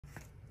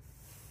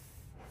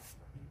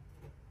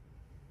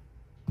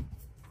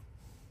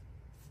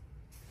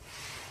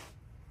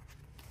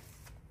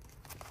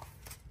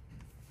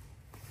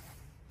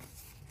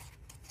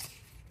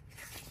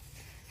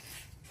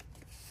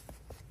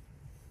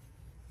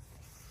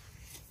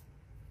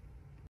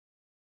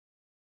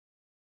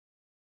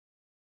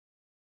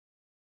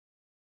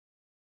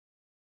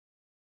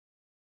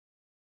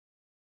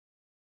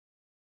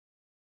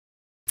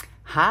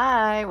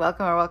Hi,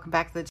 welcome or welcome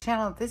back to the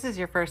channel. If this is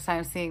your first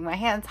time seeing my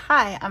hands,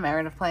 hi, I'm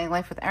Erin of Planning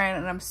Life with Erin,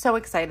 and I'm so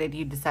excited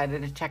you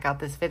decided to check out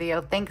this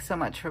video. Thanks so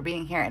much for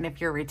being here. And if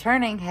you're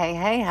returning, hey,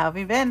 how have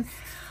you been?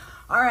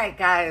 All right,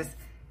 guys,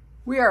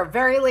 we are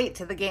very late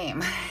to the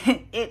game.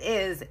 It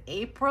is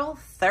April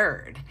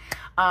 3rd.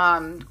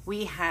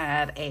 We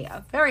had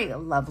a very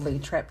lovely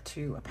trip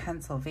to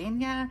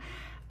Pennsylvania.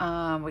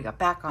 We got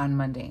back on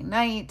Monday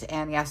night,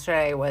 and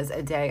yesterday was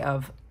a day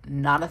of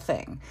not a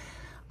thing.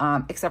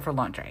 Except for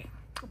laundry,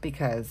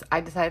 because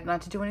I decided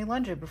not to do any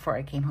laundry before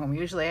I came home.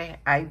 Usually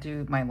I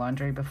do my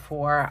laundry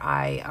before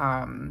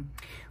I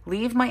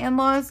leave my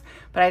in-laws,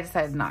 but I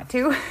decided not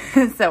to.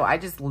 So I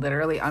just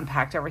literally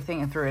unpacked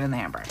everything and threw it in the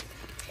hamper.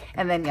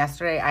 And then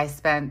yesterday I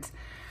spent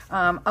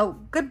a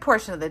good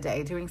portion of the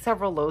day doing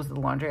several loads of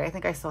the laundry. I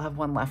think I still have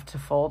one left to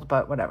fold,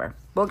 but whatever.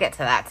 We'll get to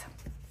that.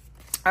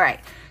 All right,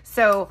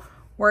 so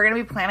we're going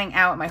to be planning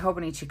out my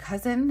Hobonichi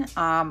cousin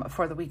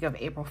for the week of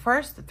April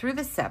 1st through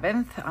the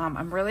 7th.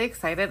 I'm really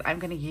excited. I'm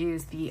going to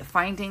use the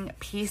Finding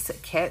Peace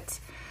kit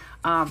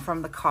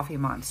from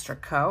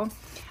TheCoffeeMonsterzCo.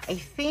 I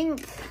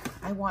think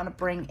I want to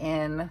bring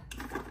in,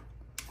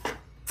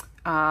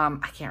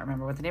 I can't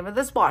remember what the name of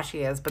this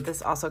washi is, but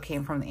this also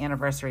came from the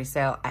anniversary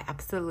sale. I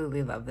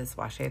absolutely love this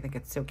washi. I think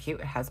it's so cute.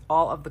 It has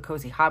all of the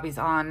cozy hobbies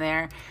on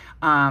there.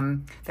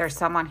 There's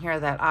some on here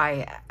that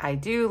I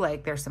do,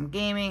 like there's some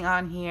gaming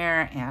on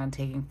here and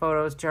taking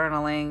photos,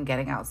 journaling,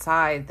 getting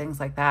outside, things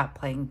like that,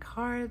 playing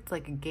cards,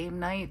 like a game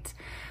night.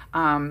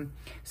 So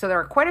there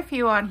are quite a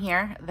few on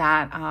here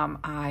that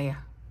I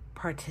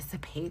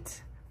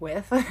participate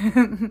with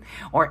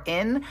or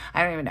in,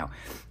 I don't even know.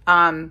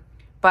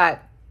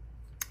 But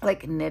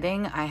like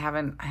knitting, I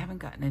haven't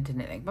gotten into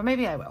knitting, but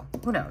maybe I will.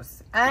 Who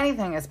knows?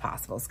 Anything is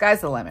possible.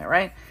 Sky's the limit,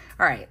 right?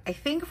 All right. I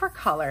think for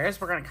colors,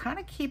 we're going to kind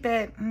of keep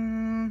it.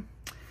 We're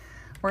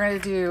going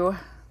to do,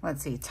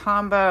 let's see,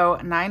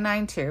 Tombow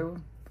 992.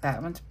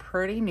 That one's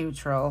pretty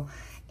neutral.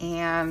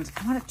 And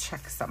I want to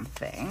check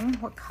something.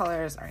 What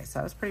colors? All right. So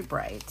that was pretty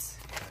bright.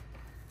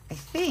 I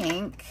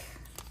think,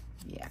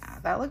 yeah,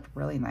 that looked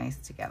really nice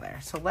together.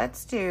 So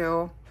let's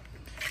do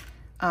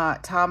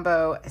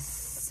Tombow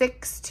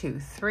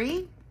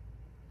 623.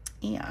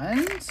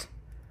 And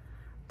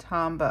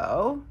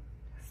Tombow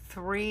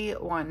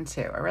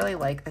 312. I really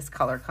like this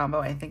color combo.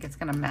 I think it's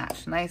going to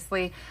match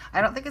nicely.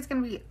 I don't think it's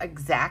going to be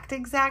exact.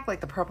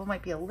 Like the purple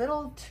might be a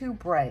little too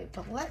bright,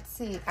 but let's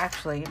see.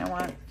 Actually, you know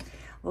what?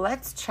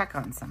 Let's check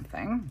on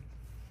something,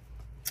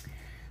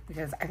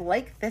 because I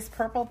like this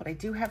purple, but I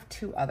do have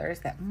two others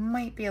that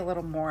might be a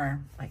little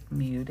more like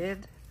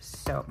muted,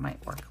 so it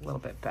might work a little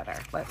bit better.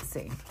 Let's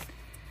see.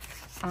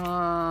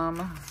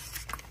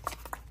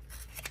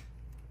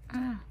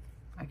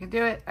 I can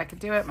do it. I can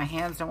do it. My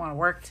hands don't want to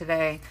work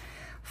today.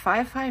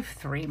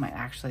 553 might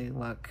actually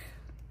look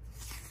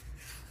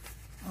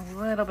a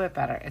little bit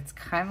better. It's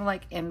kind of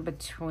like in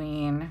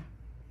between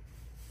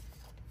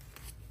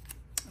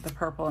the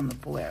purple and the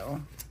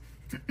blue.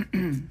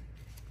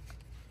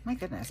 My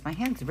goodness, my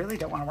hands really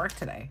don't want to work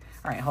today.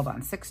 All right, hold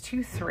on.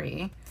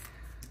 623.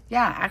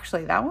 Yeah,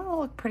 actually, that one will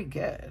look pretty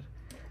good.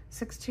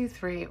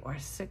 623 or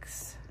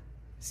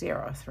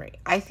 603.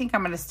 I think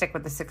I'm going to stick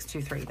with the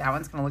 623. That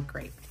one's going to look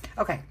great.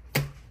 Okay.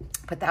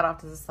 Put that off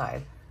to the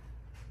side.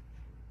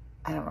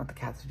 I don't know what the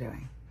cats are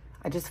doing.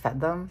 I just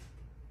fed them.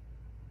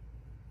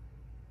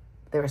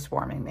 They were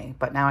swarming me,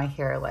 but now I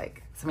hear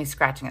like somebody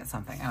scratching at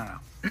something. I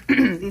don't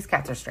know. These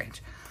cats are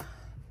strange.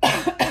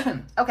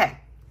 Okay.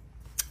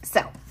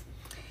 So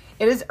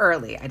it is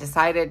early. I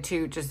decided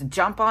to just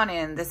jump on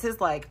in. This is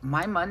like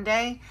my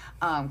Monday.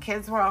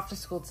 Kids were off to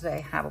school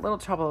today. Had a little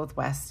trouble with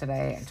Wes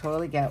today. I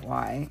totally get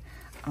why.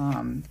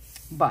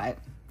 But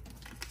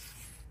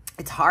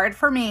it's hard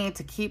for me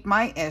to keep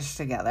my ish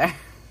together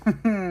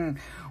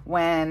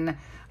when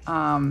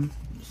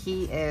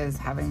he is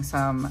having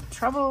some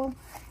trouble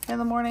in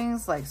the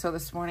mornings. Like, so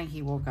this morning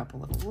he woke up a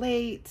little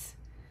late.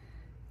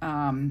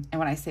 And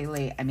when I say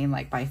late, I mean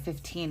like by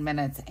 15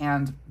 minutes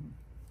and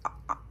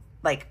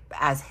like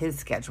as his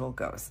schedule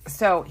goes.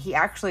 So he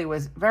actually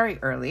was very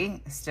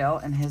early still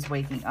in his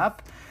waking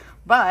up.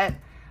 But,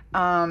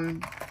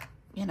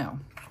 you know,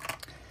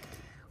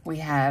 we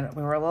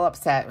were a little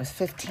upset. It was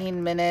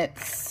 15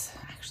 minutes.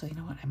 Actually, you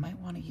know what? I might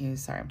want to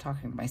use, sorry, I'm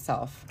talking to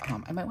myself.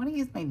 I might want to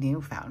use my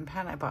new fountain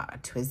pen. I bought a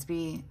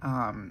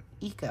TWSBI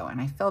Eco,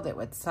 and I filled it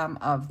with some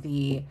of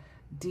the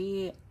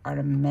D.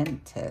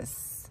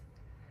 Artementis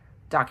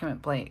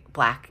document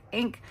black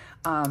ink.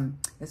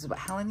 This is what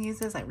Helen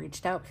uses. I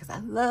reached out because I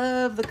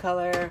love the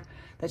color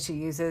that she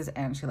uses,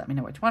 and she let me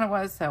know which one it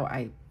was, so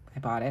I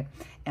bought it,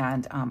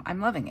 and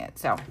I'm loving it.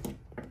 So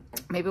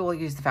maybe we'll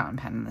use the fountain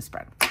pen in the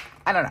spread.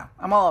 I don't know.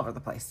 I'm all over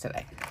the place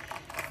today.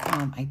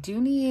 I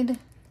do need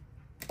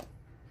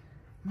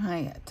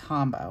my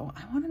Tombow.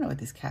 I want to know what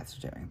these cats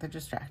are doing. They're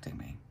distracting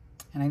me.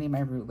 And I need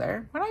my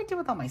ruler. What did I do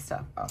with all my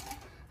stuff? Oh.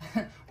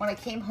 When I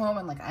came home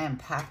and like I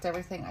unpacked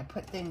everything, I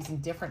put things in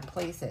different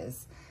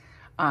places.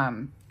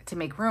 to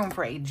make room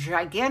for a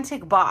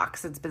gigantic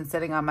box that's been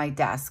sitting on my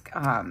desk.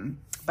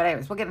 But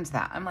anyways, we'll get into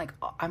that. I'm like,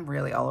 oh, I'm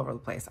really all over the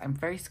place. I'm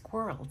very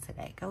squirrel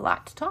today. Got a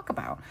lot to talk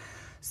about.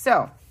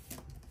 So,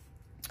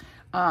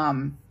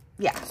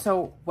 yeah,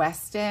 so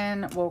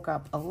Weston woke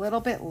up a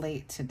little bit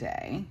late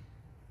today.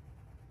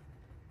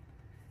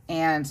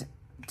 And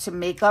to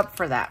make up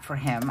for that for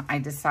him, I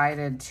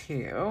decided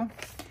to,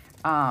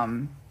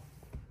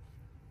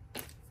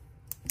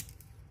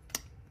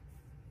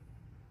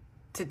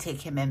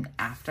 take him in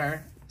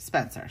after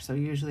Spencer. So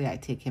usually I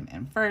take him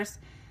in first,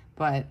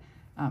 but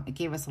it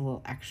gave us a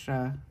little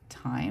extra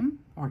time,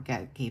 or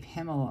gave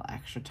him a little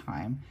extra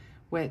time,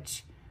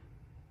 which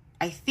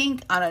I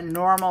think on a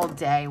normal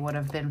day would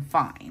have been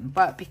fine.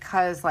 But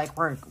because like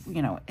we're,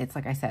 you know, it's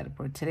like I said,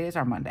 today is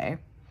our Monday.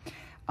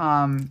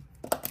 And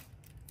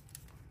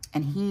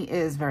he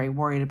is very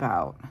worried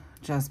about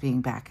just being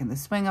back in the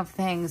swing of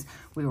things.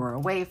 We were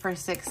away for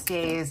 6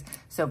 days.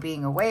 So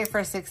being away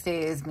for 6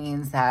 days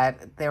means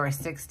that there were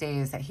 6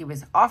 days that he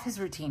was off his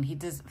routine. He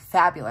does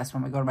fabulous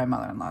when we go to my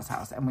mother-in-law's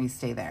house and we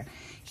stay there.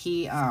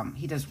 He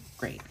does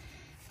great.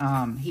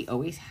 He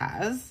always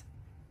has.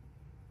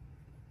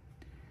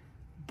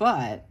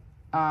 But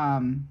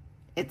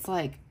it's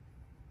like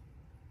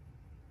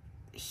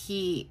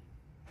he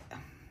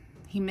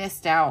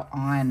missed out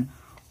on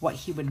what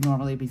he would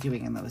normally be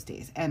doing in those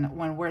days. And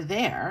when we're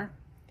there,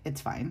 it's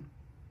fine.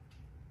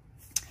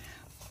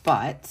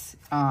 But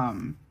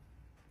when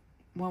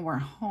we're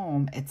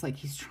home, it's like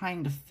he's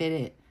trying to fit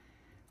it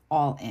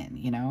all in,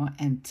 you know?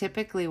 And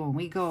typically when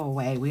we go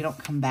away, we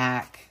don't come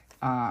back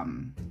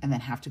and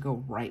then have to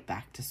go right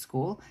back to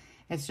school.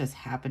 It's just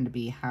happened to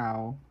be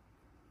how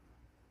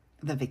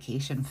the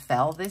vacation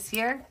fell this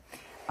year.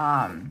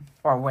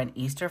 Or when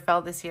Easter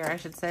fell this year, I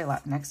should say.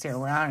 Next year,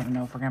 I don't even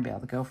know if we're going to be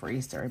able to go for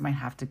Easter. We might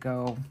have to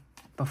go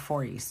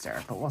before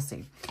Easter, but we'll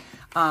see.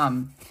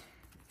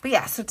 But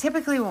yeah, so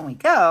typically when we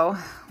go,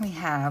 we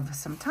have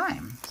some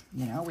time.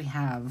 You know, we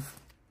have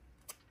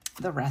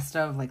the rest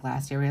of, like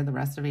last year, we had the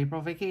rest of April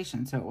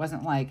vacation. So it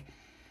wasn't like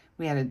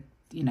we had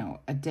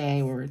a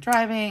day where we were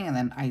driving, and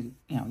then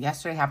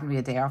yesterday happened to be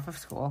a day off of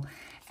school.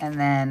 And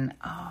then,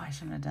 oh, I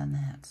shouldn't have done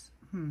that.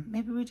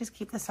 Maybe we just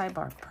keep the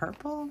sidebar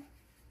purple.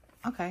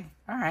 Okay.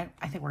 All right.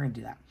 I think we're going to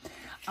do that.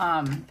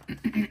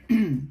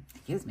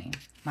 Excuse me.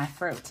 My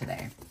throat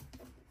today.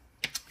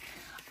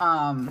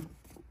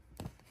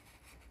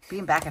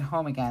 Being back at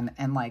home again,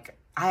 and like,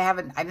 I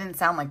didn't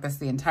sound like this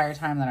the entire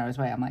time that I was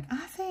away. I'm like,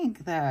 I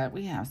think that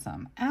we have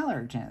some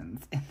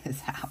allergens in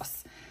this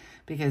house,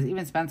 because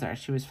even Spencer,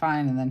 she was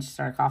fine. And then she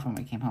started coughing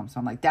when we came home. So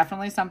I'm like,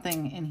 definitely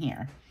something in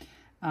here.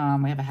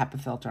 We have a HEPA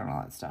filter and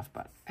all that stuff,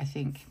 but I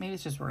think maybe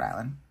it's just Rhode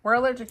Island. We're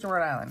allergic to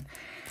Rhode Island.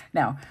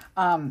 No.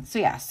 So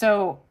yeah,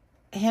 so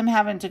him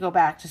having to go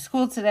back to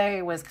school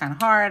today was kind of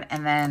hard.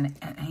 And then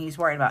he's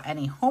worried about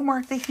any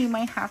homework that he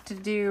might have to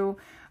do,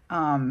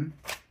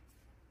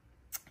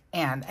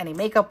 and any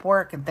makeup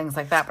work and things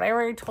like that. But I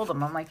already told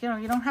him, I'm like, you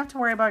don't have to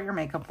worry about your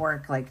makeup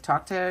work. Like,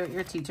 talk to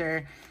your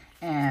teacher,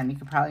 and you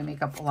could probably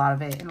make up a lot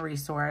of it in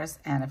resource.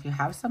 And if you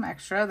have some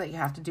extra that you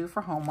have to do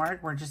for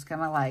homework, we're just going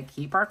to like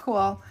keep our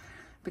cool,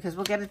 because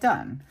we'll get it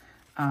done.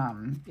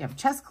 You have a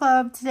chess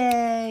club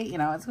today.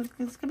 It's going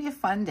to be a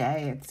fun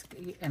day.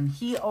 And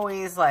he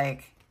always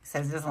like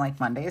says he doesn't like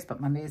Mondays, but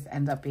Mondays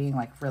end up being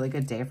like a really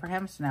good day for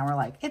him. So now we're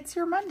like, it's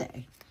your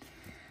Monday.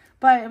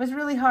 But it was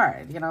really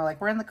hard. Like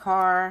we're in the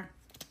car.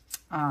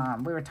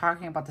 We were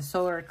talking about the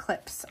solar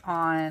eclipse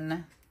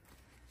on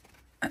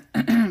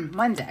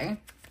Monday,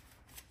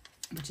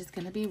 which is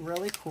going to be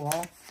really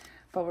cool.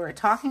 But we were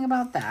talking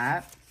about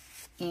that,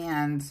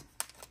 and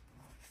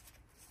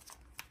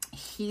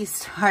he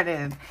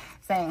started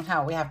saying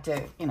how we have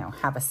to,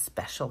 have a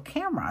special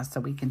camera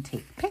so we can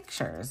take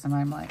pictures. And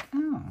I'm like,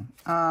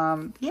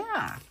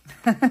 yeah.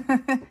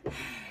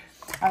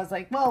 I was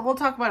like, well, we'll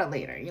talk about it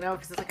later,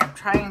 because it's like I'm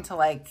trying to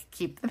like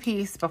keep the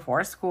peace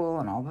before school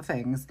and all the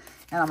things.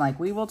 And I'm like,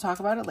 we will talk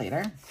about it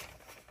later.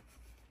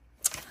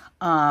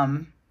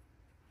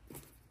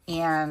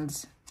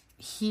 And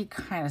he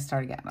kind of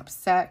started getting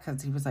upset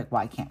because he was like,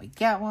 why can't we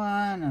get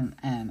one?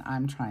 And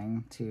I'm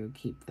trying to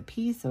keep the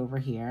peace over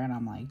here. And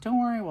I'm like,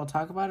 don't worry, we'll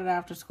talk about it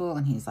after school.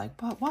 And he's like,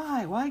 but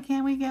why? Why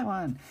can't we get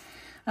one?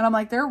 And I'm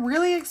like, they're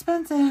really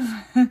expensive.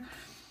 And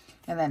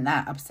then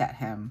that upset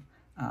him.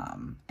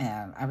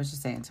 And I was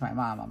just saying to my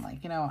mom, I'm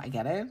like, I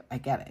get it. I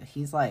get it.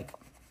 He's like,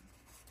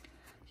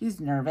 he's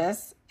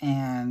nervous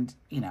and,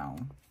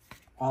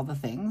 all the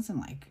things, and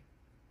like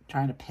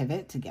trying to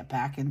pivot to get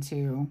back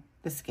into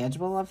the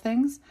schedule of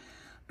things.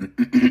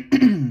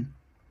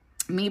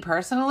 Me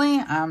personally,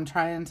 I'm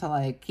trying to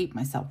like keep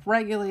myself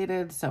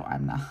regulated so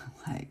I'm not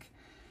like,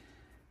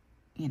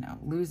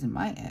 losing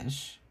my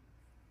ish,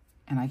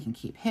 and I can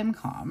keep him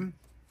calm,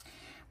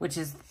 which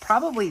is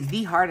probably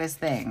the hardest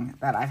thing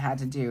that I've had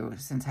to do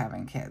since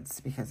having kids,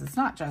 because it's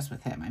not just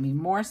with him. I mean,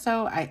 more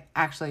so,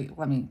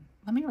 let me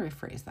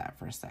rephrase that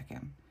for a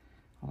second.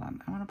 Hold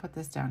on. I want to put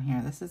this down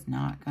here. This is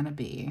not going to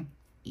be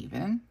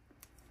even.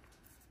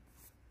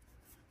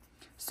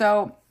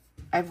 So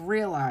I've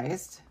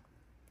realized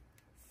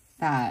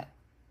that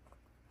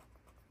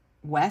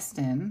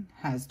Weston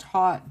has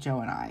taught Joe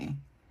and I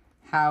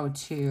how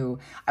to,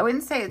 I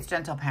wouldn't say it's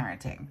gentle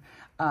parenting,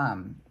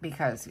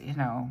 because, you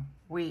know,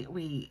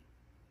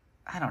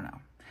 I don't know.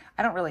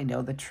 I don't really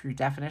know the true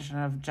definition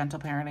of gentle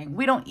parenting.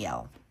 We don't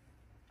yell.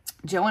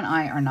 Joe and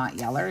I are not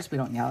yellers. We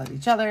don't yell at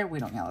each other. We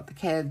don't yell at the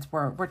kids.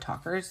 We're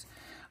talkers.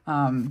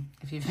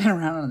 If you've been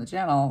around on the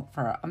channel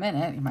for a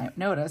minute, you might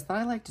notice that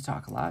I like to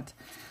talk a lot.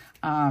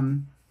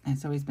 And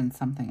it's always been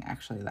something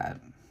actually that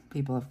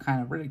people have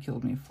kind of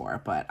ridiculed me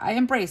for, but I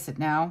embrace it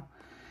now.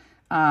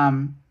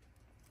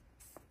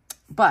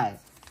 But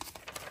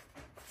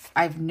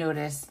I've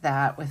noticed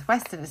that with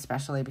Weston,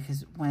 especially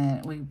because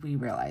when we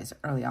realized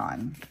early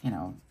on, you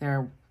know,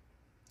 there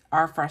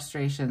are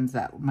frustrations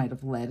that might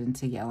have led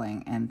into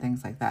yelling and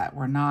things like that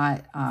were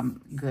not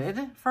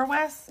good for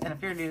Wes. And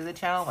if you're new to the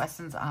channel,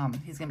 Weston's,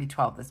 he's going to be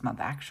 12 this month,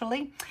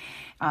 actually.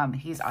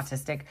 He's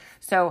autistic.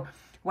 So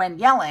when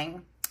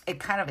yelling, it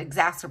kind of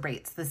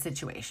exacerbates the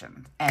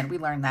situation. And we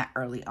learned that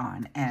early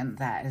on. And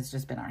that has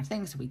just been our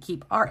thing. So we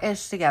keep our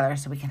ish together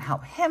so we can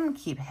help him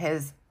keep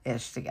his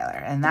ish together.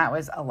 And that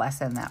was a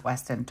lesson that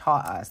Weston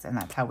taught us. And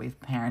that's how we've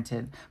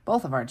parented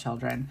both of our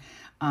children.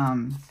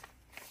 And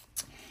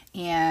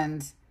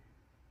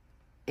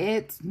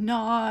it's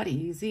not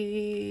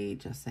easy,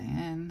 just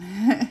saying.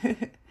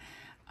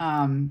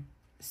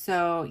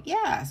 So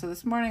yeah, so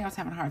this morning I was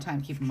having a hard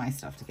time keeping my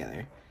stuff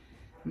together.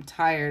 I'm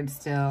tired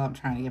still. I'm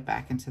trying to get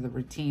back into the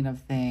routine of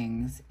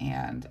things.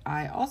 And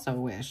I also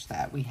wish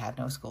that we had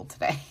no school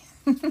today.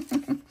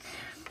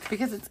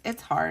 Because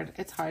it's hard.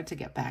 It's hard to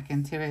get back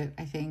into it.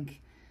 I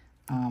think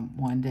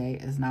one day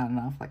is not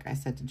enough. Like I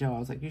said to Joe, I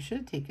was like, you should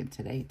have taken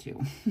today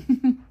too.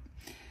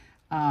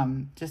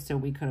 Just so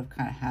we could have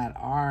kind of had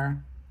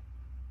our,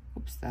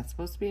 oops, that's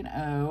supposed to be an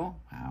O.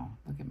 Wow,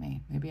 look at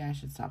me. Maybe I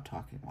should stop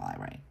talking while I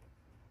write.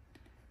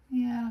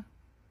 Yeah,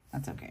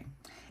 that's okay.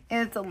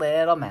 It's a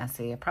little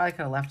messy. I probably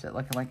could have left it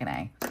looking like an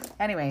A.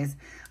 Anyways,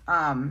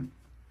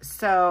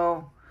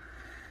 so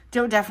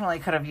Joe definitely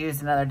could have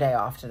used another day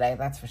off today,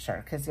 that's for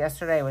sure. Because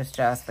yesterday was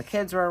just the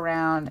kids were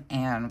around,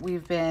 and we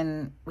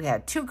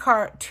had two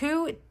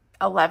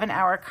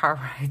 11-hour car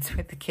rides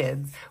with the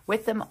kids,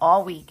 with them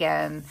all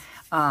weekend.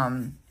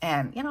 And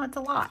you know, it's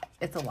a lot.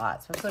 It's a lot,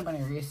 especially when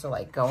you're used to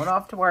like going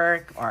off to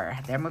work or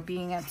them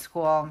being at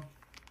school.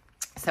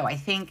 So I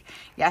think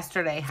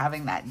yesterday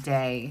having that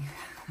day,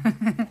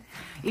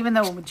 even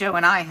though Joe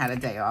and I had a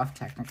day off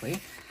technically,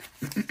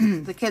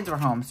 the kids were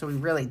home, so we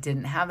really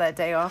didn't have that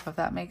day off, if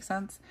that makes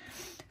sense.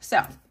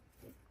 So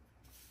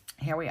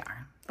here we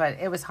are. But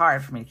it was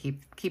hard for me to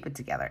keep it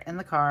together in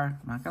the car.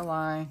 I'm not gonna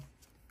lie.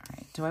 All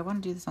right, do I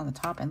want to do this on the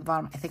top and the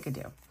bottom? I think I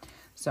do.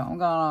 So I'm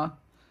gonna,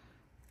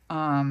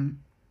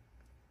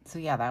 so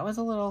yeah, that was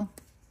a little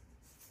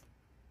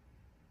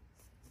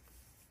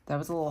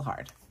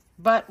hard,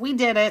 but we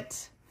did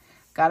it.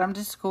 Got him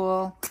to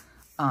school.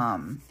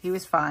 He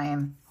was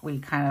fine. We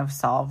kind of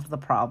solved the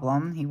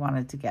problem. He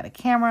wanted to get a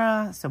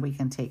camera so we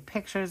can take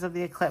pictures of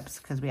the eclipse,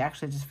 because we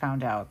actually just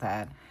found out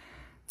that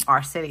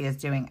our city is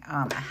doing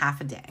a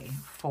half a day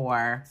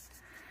for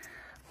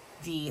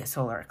the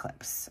solar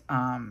eclipse.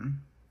 And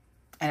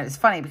it was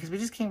funny because we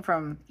just came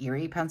from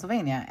Erie,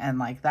 Pennsylvania, and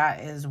like that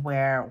is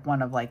where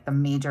one of like the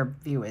major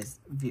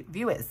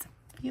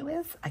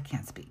I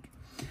can't speak.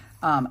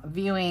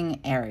 Viewing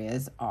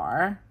areas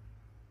are.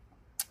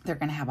 They're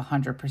going to have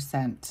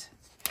 100%,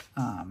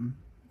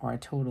 or a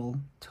total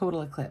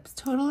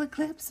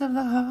eclipse of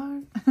the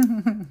heart.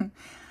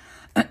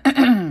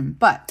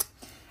 But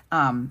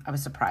I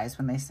was surprised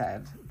when they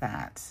said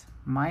that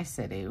my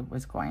city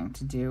was going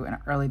to do an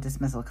early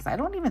dismissal, because I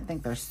don't even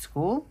think there's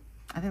school.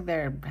 I think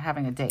they're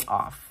having a day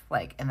off,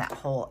 like in that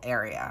whole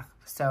area.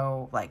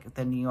 So like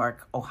the New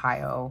York,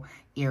 Ohio,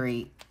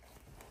 Erie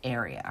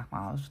area.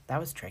 Wow, that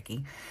was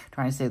tricky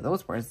trying to say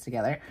those words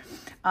together.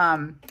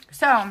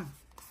 So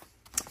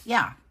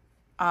yeah,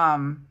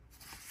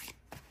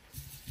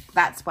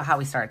 that's how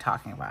we started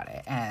talking about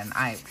it. And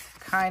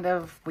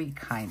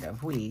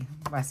we,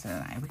 Weston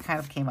and I, we kind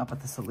of came up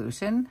with a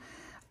solution.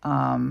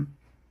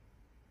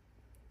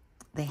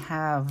 They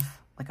have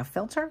like a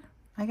filter,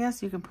 I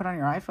guess, you can put on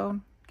your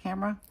iPhone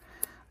camera.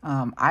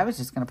 I was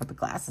just going to put the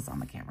glasses on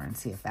the camera and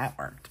see if that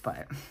worked,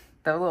 but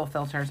the little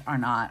filters are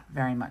not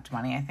very much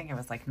money. I think it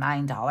was like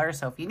 $9.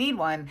 So if you need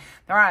one,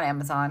 they're on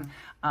Amazon.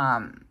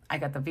 I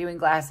got the viewing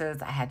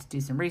glasses. I had to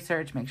do some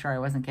research, make sure I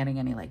wasn't getting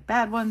any like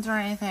bad ones or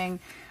anything.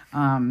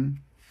 And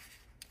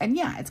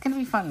yeah, it's going to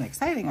be fun and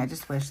exciting. I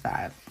just wish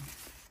that,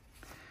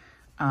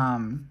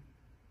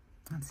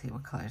 let's see,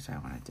 what colors do I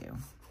want to do?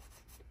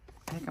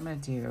 I think I'm going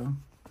to do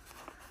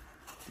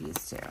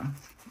these two.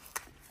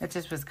 It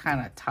just was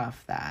kind of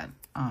tough that,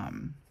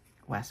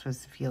 Wes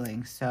was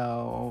feeling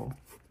so,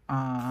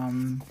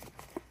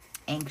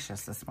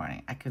 anxious this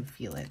morning. I could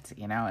feel it,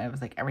 you know. It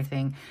was like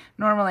everything.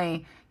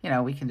 Normally, you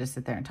know, we can just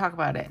sit there and talk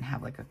about it and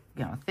have like a,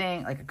 you know,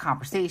 thing, like a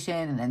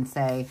conversation, and then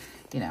say,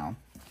 you know,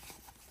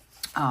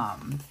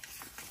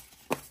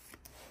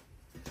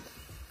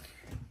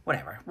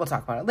 whatever, we'll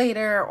talk about it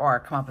later, or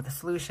come up with a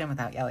solution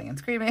without yelling and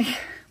screaming.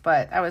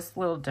 But that was a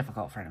little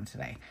difficult for him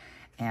today.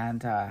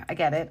 And I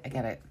get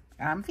it.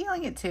 I'm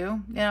feeling it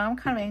too. You know, I'm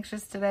kind of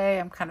anxious today.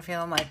 I'm kind of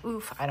feeling like,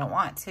 oof, I don't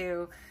want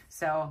to.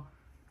 So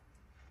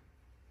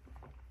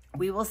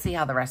we will see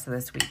how the rest of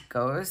this week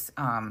goes.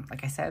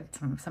 Like I said,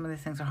 some of these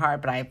things are hard,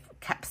 but I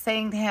kept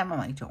saying to him, I'm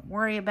like, don't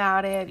worry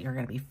about it. You're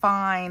going to be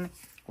fine.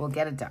 We'll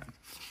get it done.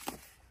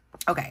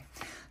 Okay.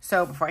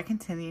 So before I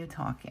continue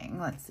talking,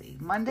 let's see.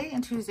 Monday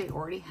and Tuesday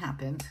already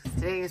happened.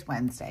 Today is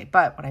Wednesday.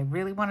 But what I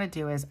really want to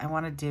do is I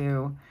want to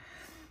do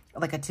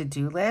like a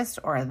to-do list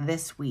or a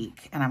this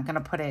week. And I'm going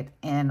to put it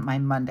in my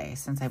Monday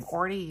since I've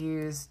already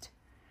used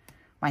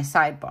my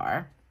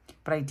sidebar.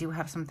 But I do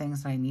have some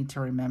things that I need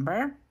to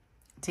remember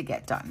to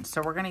get done.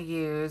 So we're going to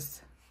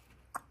use,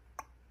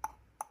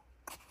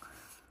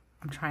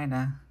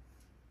 I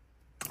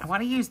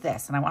want to use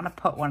this and I want to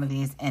put one of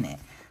these in it.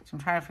 So I'm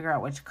trying to figure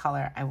out which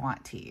color I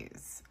want to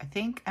use. I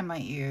think I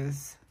might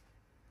use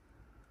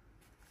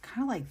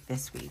kind of like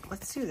this week.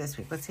 Let's do this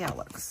week. Let's see how it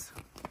looks.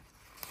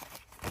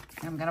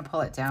 And I'm going to pull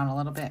it down a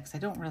little bit because I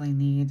don't really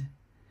need,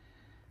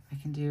 I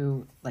can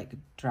do like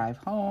drive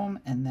home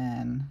and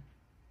then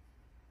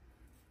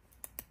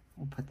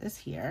we'll put this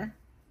here.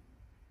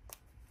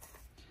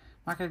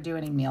 I'm not going to do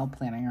any meal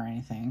planning or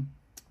anything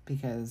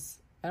because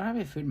I don't have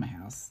any food in my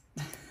house.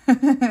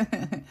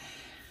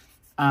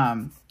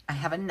 I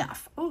have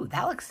enough. Ooh,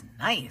 that looks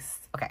nice.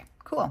 Okay,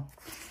 cool.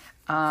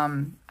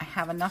 I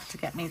have enough to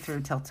get me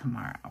through till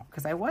tomorrow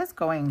because I was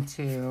going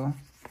to,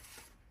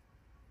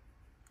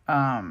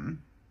 go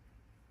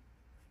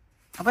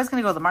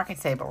to the market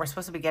today, but we're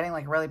supposed to be getting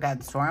like a really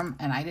bad storm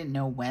and I didn't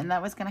know when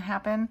that was going to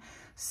happen.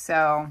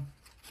 So,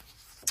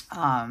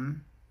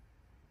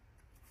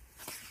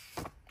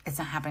 it's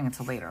not happening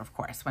until later, of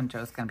course, when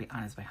Joe's going to be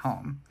on his way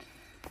home.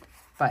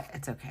 But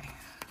it's okay.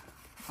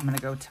 I'm going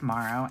to go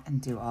tomorrow and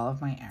do all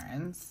of my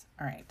errands.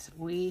 All right.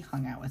 We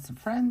hung out with some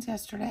friends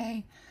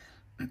yesterday.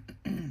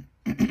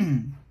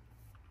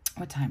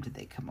 What time did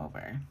they come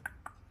over?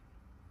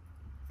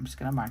 I'm just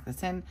going to mark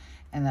this in.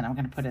 And then I'm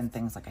going to put in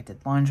things like I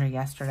did laundry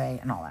yesterday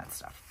and all that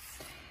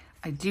stuff.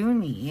 I do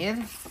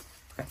need,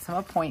 got some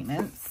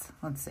appointments.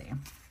 Let's see.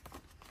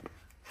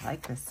 I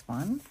like this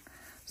one.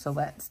 So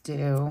let's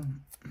do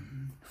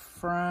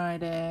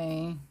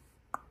Friday. I'm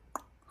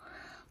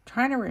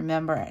trying to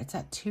remember, it's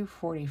at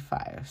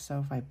 2:45.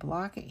 So if I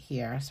block it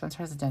here, Spencer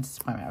has a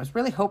dentist appointment. I was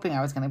really hoping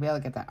I was going to be able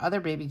to get that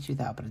other baby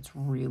tooth out, but it's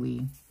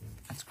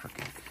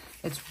crooked.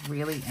 It's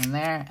really in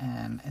there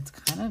and it's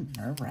kind of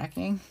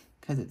nerve-wracking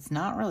because it's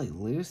not really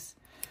loose.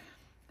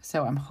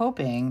 So I'm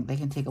hoping they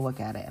can take a look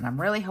at it. And I'm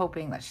really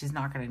hoping that she's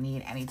not going to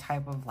need any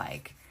type of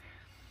like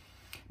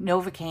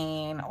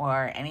Novocaine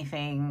or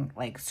anything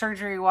like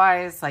surgery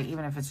wise, like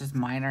even if it's just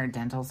minor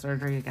dental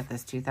surgery to get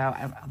this tooth out,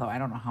 although I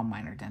don't know how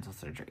minor dental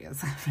surgery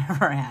is. I've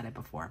never had it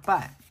before,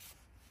 but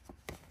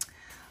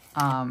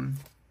I'm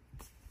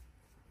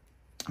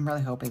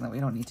really hoping that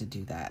we don't need to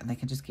do that and they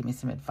can just give me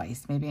some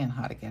advice maybe on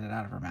how to get it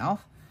out of her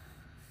mouth.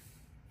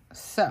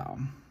 So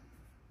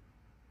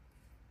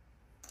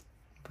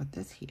put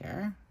this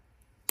here.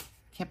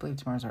 Can't believe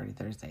tomorrow's already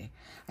Thursday.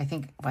 I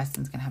think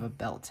Weston's gonna have a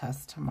belt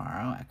test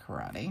tomorrow at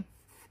karate.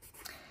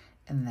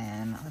 And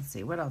then, let's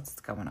see, what else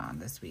is going on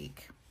this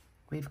week?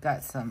 We've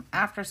got some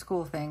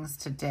after-school things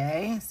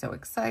today. So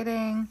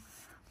exciting.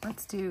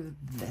 Let's do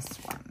this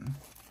one.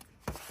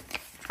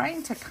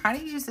 Trying to kind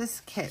of use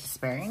this kit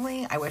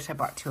sparingly. I wish I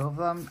bought 2 of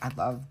them. I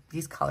love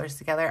these colors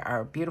together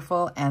are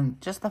beautiful.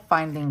 And just the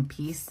finding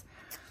piece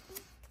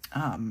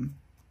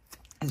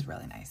is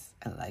really nice.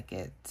 I like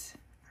it.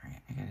 All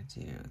right, I got to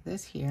do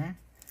this here.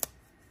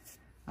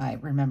 I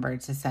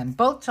remembered to send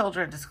both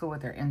children to school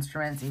with their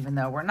instruments, even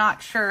though we're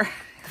not sure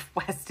if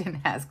Weston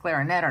has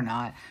clarinet or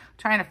not. I'm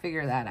trying to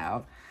figure that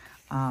out.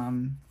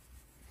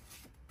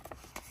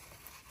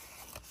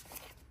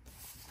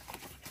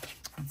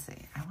 Let's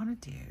see. I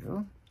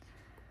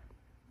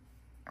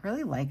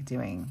really like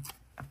doing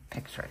a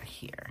picture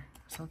here.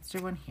 So let's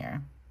do one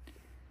here.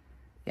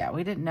 Yeah,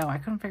 we didn't know. I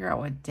couldn't figure out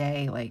what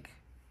day, like,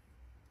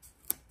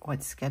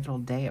 what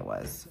scheduled day it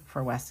was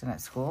for Weston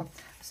at school.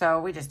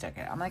 So we just took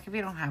it. I'm like, if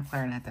you don't have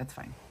clarinet, that's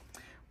fine.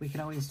 We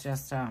can always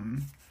just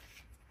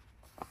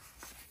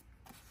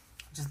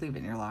leave it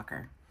in your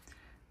locker.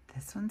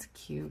 This one's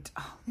cute.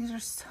 Oh, these are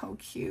so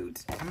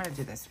cute. I'm going to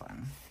do this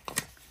one.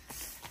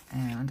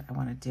 And I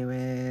want to do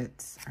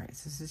it. All right,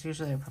 so this is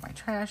usually I put my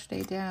trash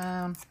day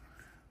down.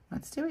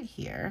 Let's do it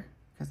here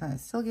because then it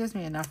still gives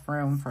me enough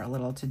room for a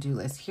little to-do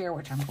list here,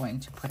 which I'm going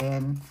to put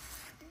in.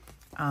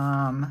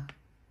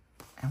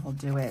 And we'll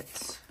do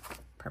it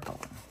purple.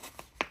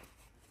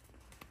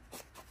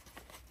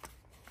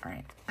 All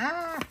right.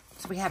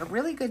 So we had a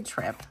really good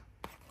trip.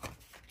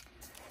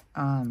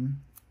 I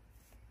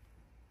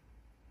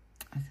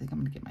think I'm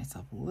going to give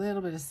myself a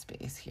little bit of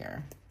space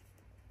here.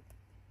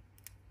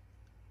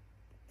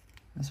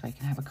 This way I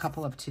can have a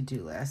couple of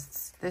to-do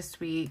lists this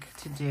week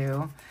to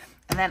do.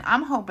 And then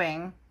I'm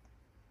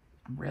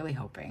really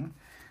hoping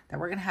that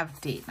we're going to have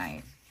date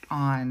night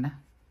on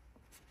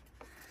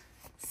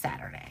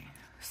Saturday.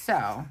 So,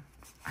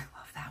 I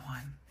love that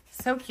one.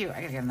 So cute.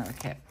 I got to get another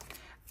kit.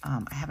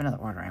 I have another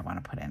order I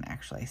want to put in,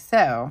 actually.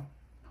 So,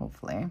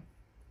 hopefully.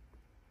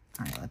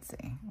 All right, let's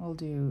see. We'll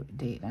do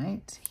date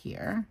night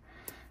here.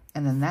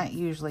 And then that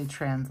usually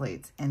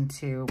translates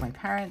into my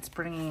parents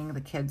bringing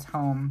the kids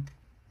home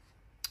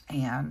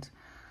and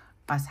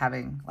us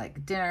having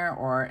like dinner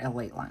or a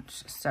late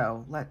lunch.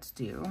 So let's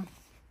do,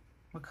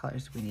 what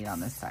colors do we need on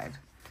this side?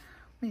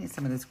 We need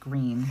some of this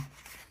green.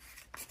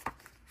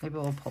 Maybe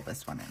we'll pull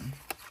this one in.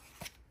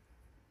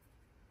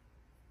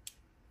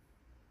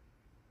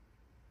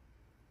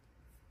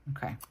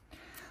 Okay,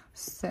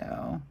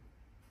 so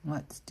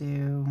let's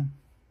do,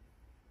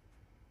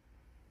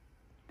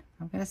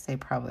 I'm going to say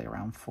probably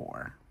around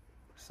 4,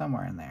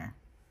 somewhere in there.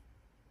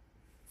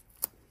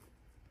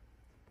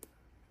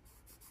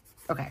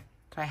 Okay,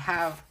 so I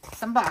have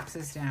some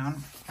boxes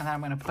down, and then I'm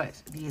going to put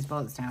these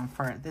bullets down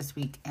for this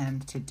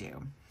weekend to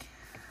do.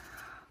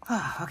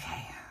 Oh,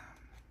 okay,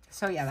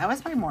 so yeah, that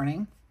was my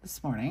morning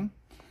this morning.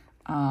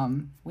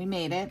 We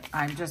made it.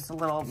 I'm just a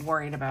little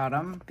worried about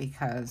him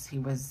because he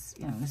was,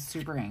 you know,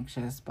 super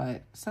anxious,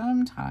 but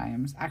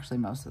sometimes, actually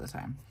most of the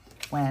time,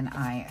 when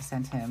I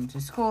sent him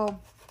to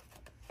school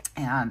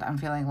and I'm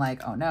feeling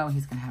like, oh no,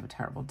 he's going to have a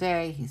terrible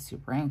day, he's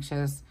super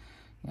anxious,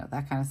 you know,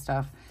 that kind of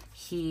stuff,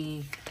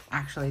 he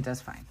actually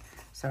does fine.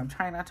 So I'm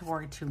trying not to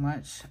worry too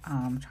much.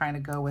 Trying to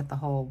go with the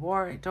whole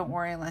don't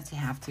worry unless you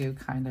have to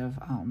kind of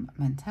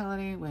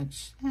mentality,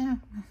 which,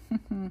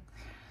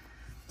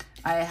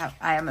 I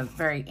am a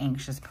very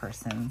anxious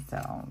person,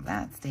 so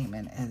that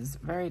statement is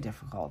very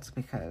difficult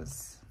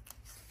because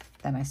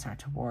then I start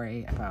to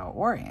worry about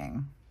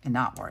worrying and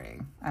not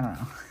worrying. I don't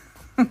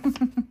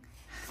know.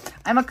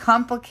 I'm a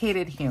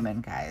complicated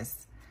human,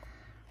 guys.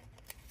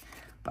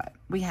 But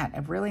we had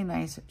a really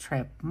nice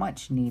trip,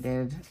 much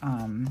needed.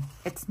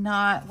 It's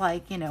not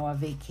like, you know, a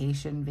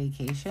vacation.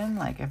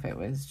 Like if it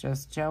was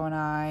just Joe and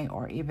I,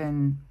 or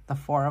even the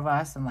 4 of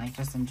us and like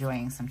just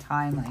enjoying some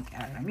time like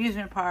at an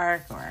amusement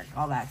park or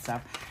all that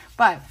stuff.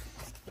 But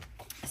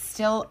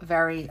still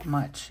very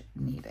much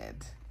needed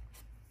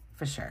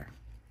for sure.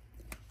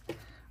 All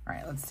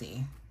right, let's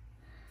see.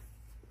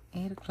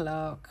 8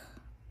 o'clock.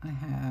 I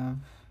have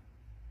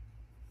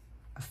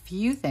a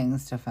few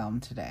things to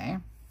film today.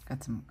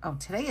 Got some, oh,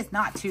 today is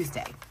not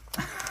Tuesday.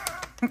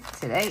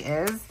 Today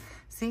is,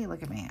 see,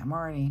 look at me.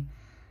 Today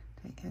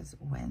is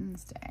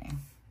Wednesday.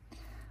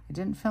 I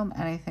didn't film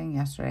anything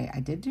yesterday. I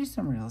did do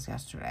some reels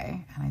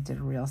yesterday, and I did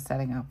a reel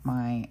setting up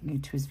my new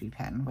TWSBI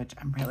pen, which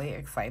I'm really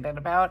excited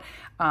about.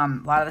 A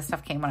lot of the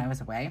stuff came when I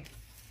was away.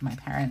 My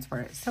parents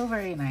were so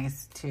very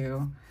nice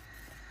to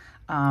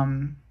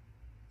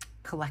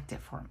collect it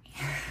for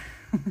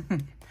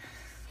me.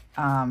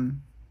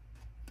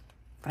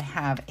 But I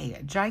have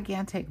a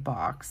gigantic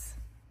box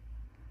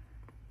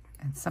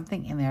and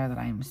something in there that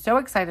I'm so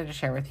excited to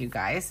share with you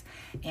guys.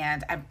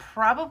 And I'm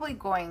probably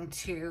going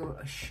to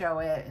show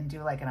it and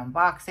do like an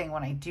unboxing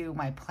when I do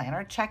my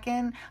planner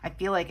check-in. I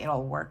feel like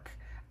it'll work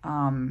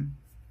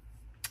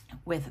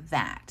with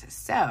that.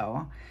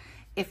 So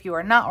if you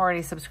are not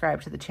already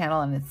subscribed to the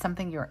channel and it's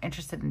something you're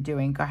interested in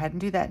doing, go ahead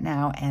and do that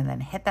now, and then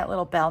hit that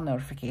little bell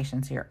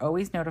notification so you're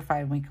always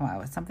notified when we come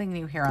out with something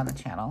new here on the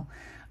channel.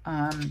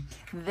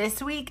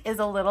 This week is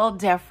a little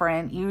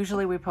different.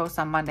 Usually we post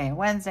on Monday and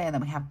Wednesday, and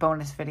then we have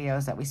bonus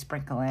videos that we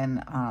sprinkle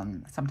in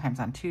sometimes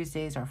on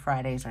Tuesdays or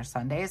Fridays or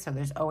Sundays. So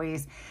there's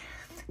always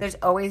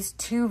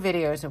 2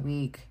 videos a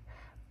week,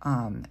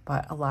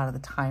 but a lot of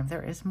the time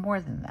there is more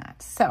than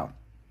that. So,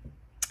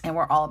 and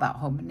we're all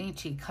about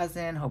Hobonichi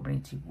cousin,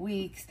 Hobonichi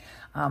weeks.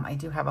 I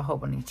do have a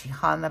Hobonichi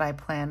Han that I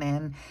plan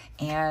in.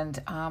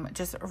 And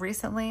just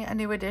recently, a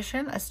new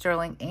addition, a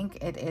Sterling ink.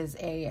 It is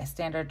a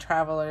standard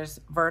traveler's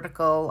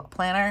vertical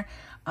planner.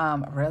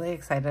 Really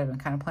excited. I've been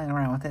kind of playing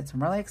around with it. So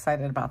I'm really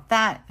excited about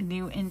that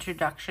new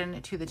introduction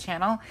to the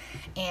channel.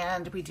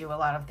 And we do a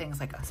lot of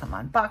things like some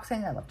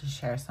unboxing. I love to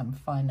share some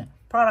fun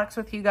products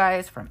with you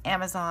guys from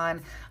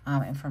Amazon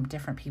and from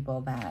different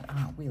people that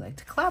we like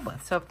to collab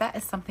with. So if that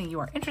is something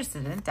you are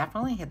interested in,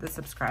 definitely hit the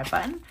subscribe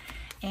button.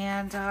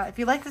 And if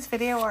you like this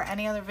video or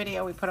any other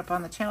video we put up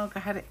on the channel, go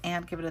ahead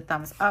and give it a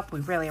thumbs up.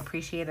 We really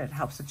appreciate it. It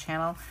helps the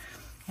channel.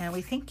 And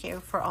we thank you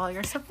for all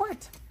your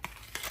support.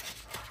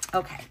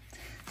 Okay,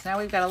 so now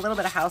we've got a little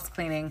bit of house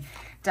cleaning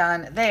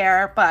done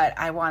there, but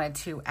I wanted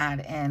to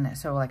add in,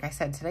 so like I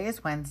said, today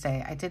is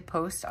Wednesday. I did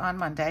post on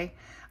Monday.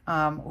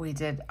 We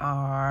did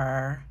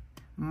our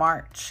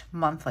March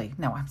monthly.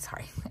 No, I'm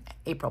sorry.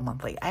 April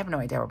monthly. I have no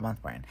idea what month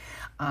we're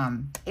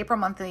in. April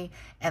monthly,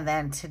 and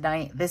then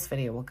tonight this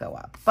video will go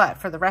up. But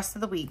for the rest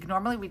of the week,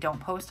 normally we don't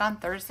post on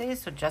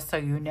Thursdays, so just so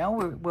you know,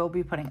 we will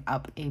be putting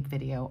up a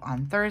video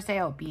on Thursday.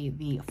 It'll be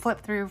the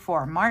flip through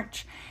for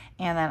March,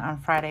 and then on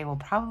Friday will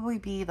probably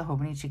be the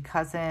Hobonichi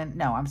cousin.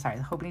 No, I'm sorry,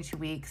 the Hobonichi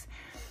weeks,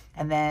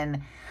 and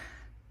then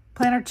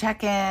planner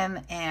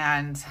check-in,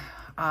 and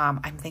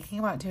I'm thinking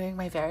about doing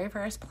my very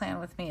first plan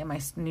with me and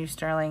my new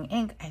Sterling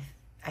ink.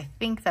 I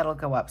think that'll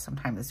go up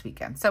sometime this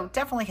weekend. So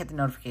definitely hit the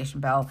notification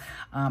bell.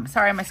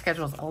 Sorry, my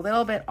schedule's a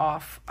little bit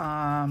off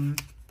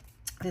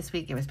this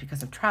week. It was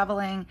because of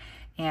traveling.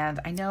 And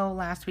I know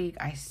last week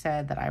I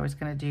said that I was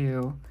going to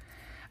do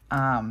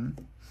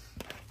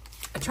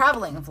a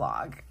traveling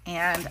vlog.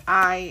 And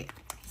I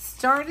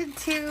started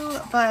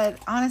to, but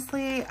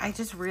honestly, I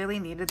just really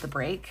needed the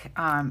break.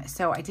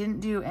 So I didn't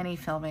do any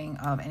filming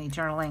of any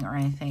journaling or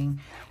anything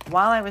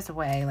while I was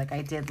away like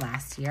I did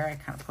last year. I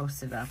kind of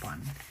posted it up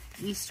on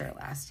Easter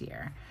last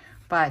year.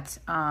 But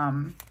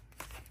I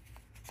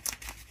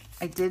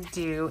did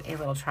do a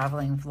little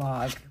traveling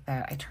vlog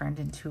that I turned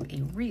into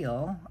a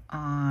reel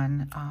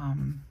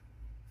on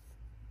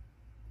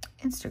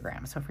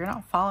Instagram. So if you're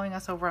not following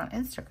us over on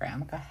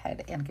Instagram, go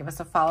ahead and give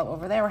us a follow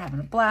over there. We're having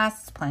a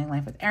blast. It's Planning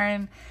Life with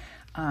Erin.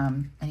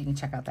 And you can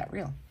check out that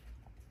reel.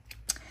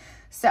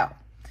 So,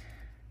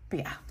 but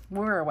yeah, we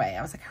were away.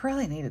 I was like, I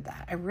really needed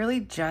that. I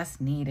really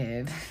just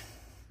needed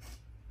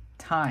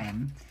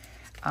time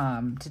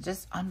to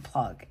just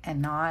unplug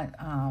and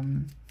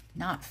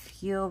not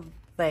feel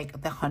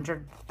like the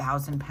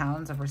 100,000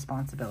 pounds of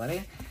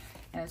responsibility.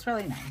 And it's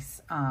really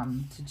nice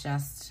to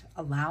just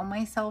allow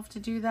myself to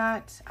do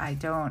that.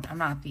 I'm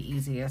not the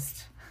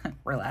easiest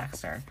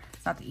relaxer.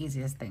 It's not the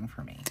easiest thing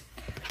for me.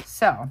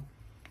 So,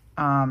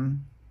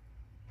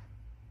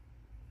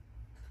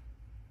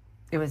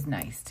 it was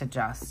nice to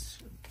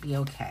just be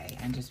okay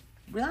and just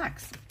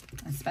relax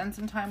and spend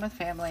some time with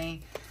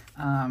family.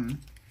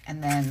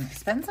 And then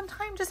spend some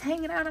time just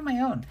hanging out on my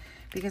own,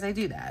 because I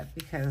do that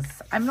because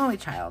I'm an only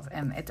child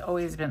and it's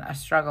always been a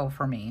struggle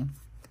for me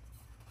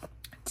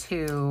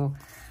to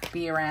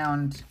be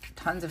around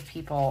tons of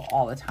people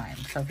all the time.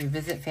 So if you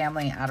visit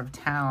family out of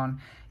town,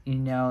 you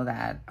know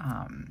that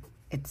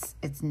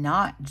it's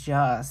not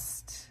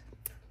just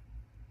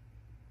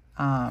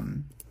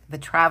the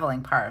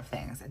traveling part of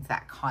things. It's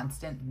that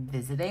constant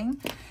visiting.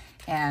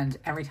 And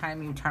every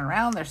time you turn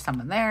around, there's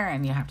someone there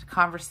and you have to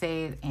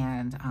conversate.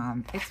 And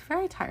it's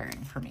very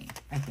tiring for me,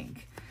 I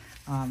think.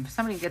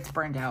 Somebody gets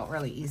burned out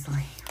really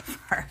easily.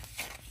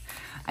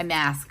 I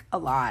mask a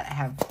lot. I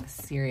have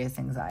serious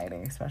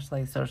anxiety,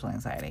 especially social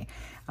anxiety.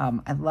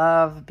 I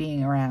love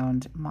being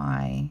around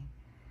my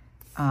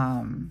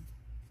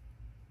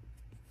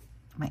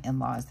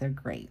in-laws. They're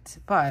great.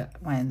 But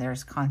when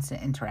there's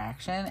constant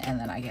interaction and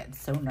then I get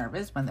so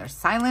nervous when there's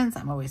silence,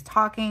 I'm always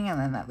talking, and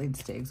then that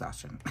leads to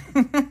exhaustion.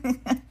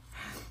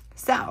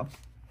 So,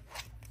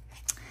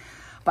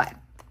 but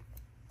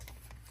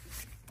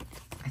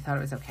I thought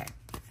it was okay.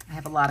 I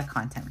have a lot of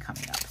content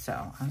coming up. So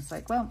I was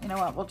like, well, you know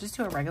what? We'll just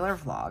do a regular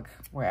vlog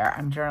where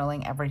I'm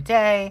journaling every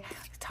day,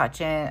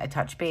 I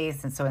touch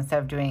base. And so instead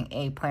of doing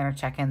a planner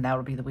check-in, that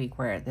will be the week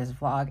where there's a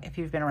vlog. If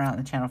you've been around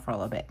the channel for a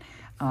little bit,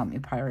 you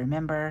probably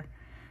remember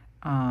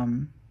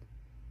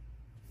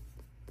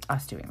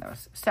us doing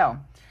those. So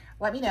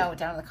let me know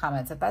down in the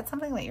comments if that's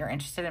something that you're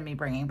interested in me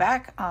bringing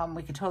back.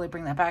 We could totally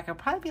bring that back. It'll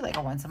probably be like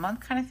a once a month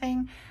kind of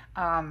thing.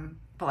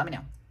 But let me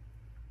know.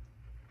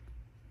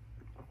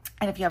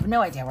 And if you have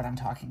no idea what I'm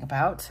talking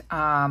about,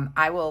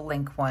 I will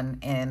link one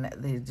in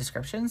the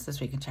descriptions so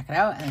you can check it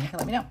out, and then you can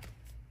let me know.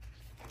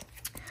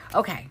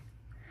 Okay.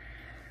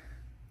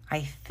 I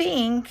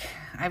think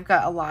I've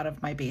got a lot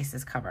of my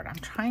bases covered. I'm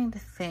trying to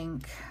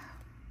think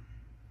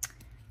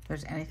if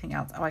there's anything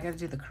else. Oh, I got to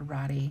do the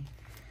karate.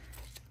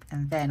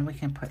 And then we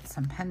can put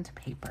some pen to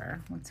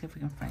paper. Let's see if we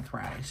can find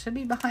karate. It should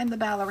be behind the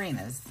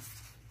ballerinas.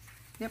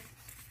 Yep.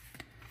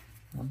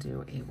 We'll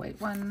do a white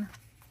one.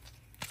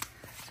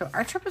 So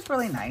our trip was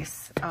really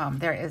nice.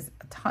 There is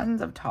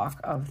tons of talk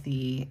of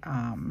the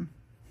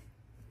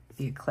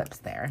eclipse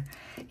there.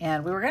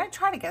 And we were going to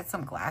try to get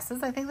some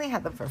glasses. I think they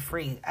had them for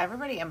free.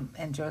 Everybody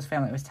in Joe's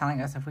family was telling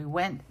us if we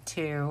went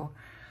to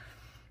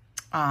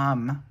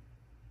one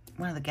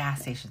of the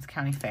gas stations,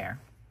 County Fair,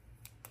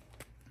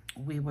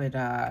 we would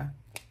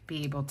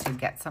be able to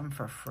get some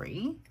for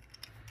free.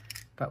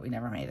 But we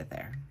never made it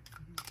there.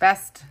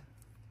 Best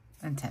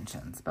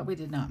intentions, but we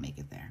did not make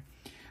it there.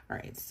 All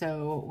right,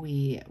 so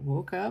we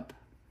woke up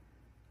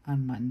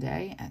on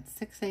Monday at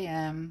 6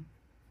 a.m.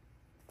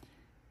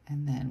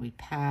 and then we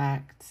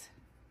packed.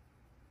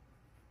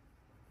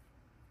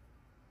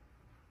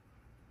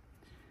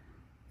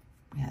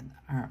 We had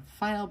our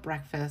final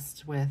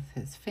breakfast with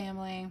his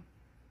family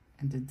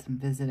and did some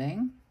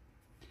visiting.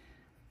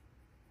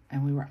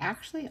 And we were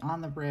actually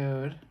on the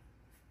road,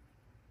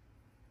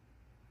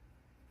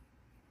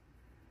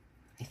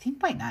 I think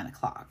by 9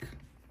 o'clock.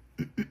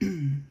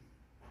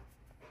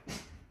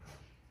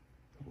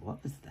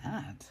 What was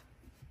that?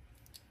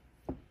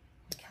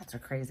 The cats are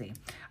crazy.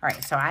 All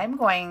right, so I'm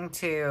going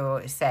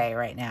to say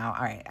right now,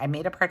 all right, I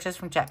made a purchase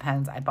from Jet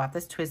Pens. I bought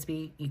this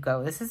TWSBI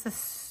Eco. This is a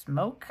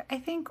smoke, I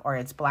think, or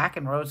it's black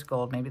and rose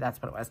gold. Maybe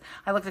that's what it was.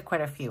 I looked at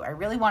quite a few. I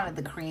really wanted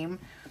the cream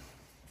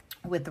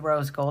with the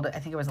rose gold. I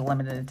think it was a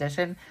limited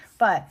edition,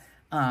 but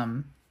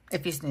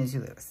if you snooze,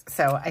 you lose.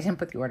 So I didn't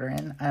put the order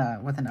in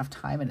with enough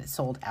time and it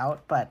sold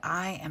out, but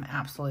I am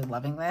absolutely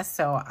loving this.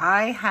 So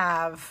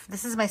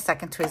this is my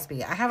second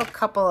TWSBI. I have a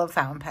couple of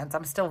fountain pens.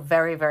 I'm still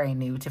very, very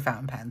new to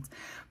fountain pens,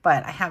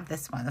 but I have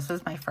this one. This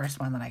was my first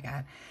one that I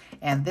got.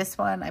 And this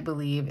one, I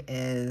believe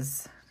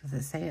does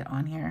it say it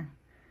on here?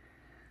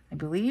 I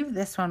believe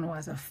this one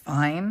was a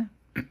fine.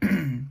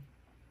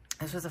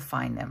 This was a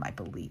fine nib, I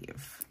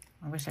believe.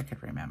 I wish I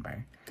could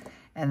remember.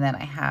 And then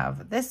I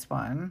have this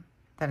one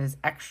that is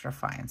extra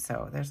fine.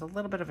 So there's a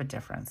little bit of a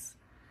difference.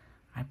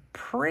 I'm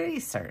pretty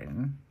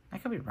certain. I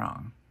could be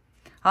wrong.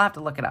 I'll have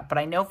to look it up. But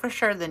I know for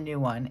sure the new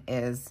one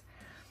is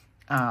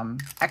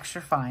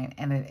extra fine,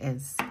 and it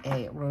is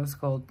a rose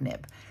gold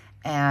nib.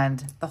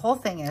 And the whole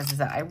thing is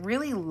that I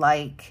really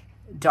like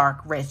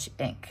dark, rich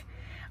ink.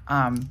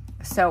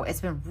 So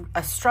it's been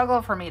a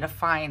struggle for me to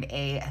find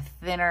a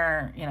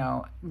thinner, you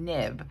know,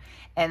 nib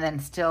and then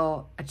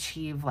still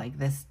achieve like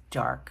this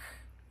dark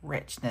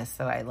richness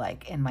that I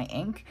like in my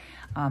ink.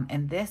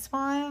 And this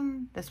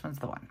one's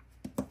the one,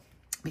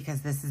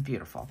 because this is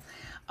beautiful.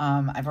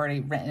 I've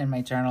already written in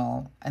my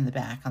journal in the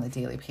back on the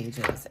daily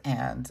pages,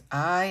 and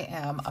I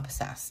am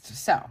obsessed.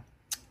 So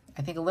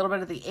I think a little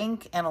bit of the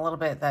ink and a little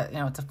bit that, you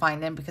know, to fine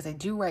nib, because I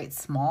do write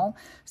small.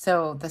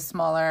 So the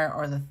smaller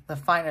or the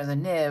finer the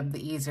nib,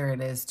 the easier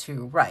it is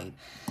to write.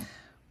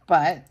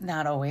 But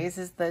not always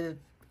is the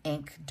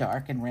ink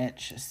dark and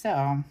rich.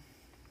 So,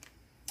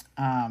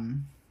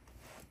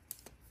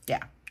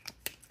 yeah,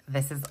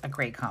 this is a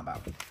great combo.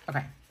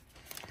 Okay.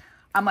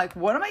 I'm like,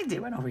 what am I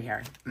doing over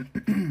here?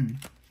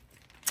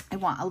 I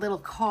want a little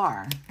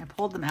car. I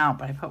pulled them out,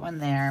 but I put one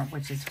there,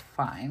 which is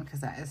fine because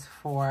that is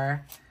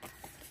for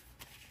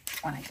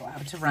when I go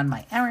out to run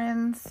my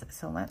errands.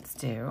 So let's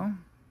do,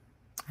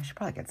 I should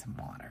probably get some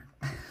water.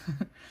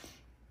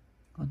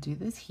 We'll do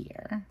this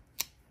here.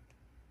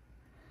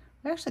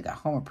 We actually got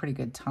home a pretty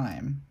good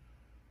time.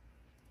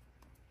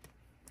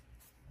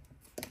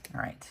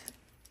 All right.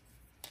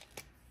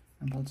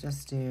 And we'll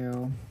just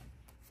do,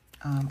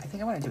 I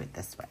think I want to do it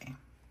this way.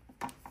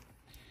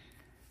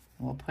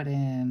 We'll put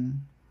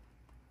in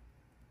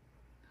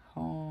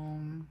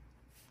home.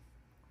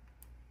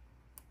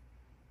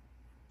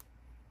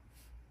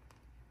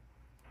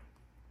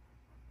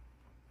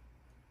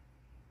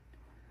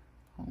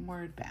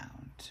 Homeward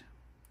bound.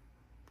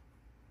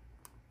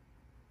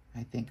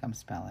 I think I'm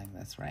spelling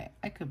this right.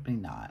 I could be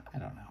not. I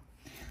don't know.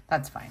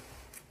 That's fine.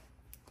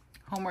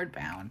 Homeward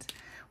bound.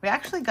 We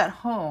actually got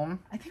home,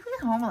 I think we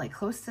got home like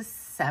close to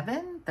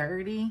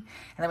 7:30. And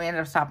then we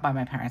ended up stopping by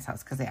my parents'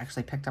 house because they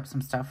actually picked up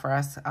some stuff for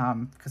us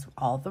because of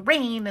all the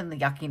rain and the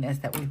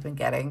yuckiness that we've been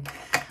getting.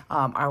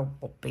 Our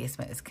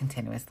basement is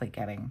continuously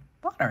getting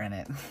water in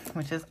it,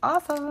 which is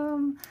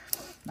awesome.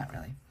 Not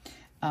really.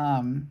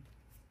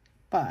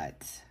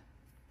 But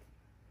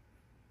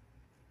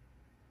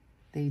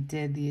they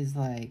did these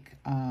like,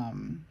 I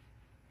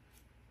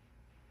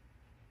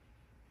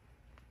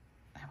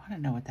want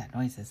to know what that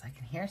noise is. I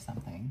can hear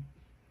something.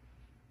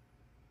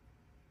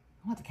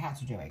 I don't know what the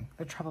cats are doing.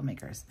 They're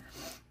troublemakers.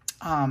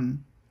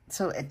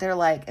 So they're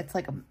like, it's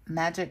like a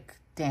magic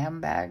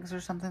dam bags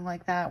or something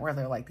like that, where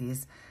they're like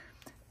these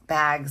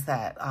bags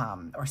that,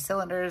 or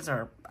cylinders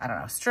or I don't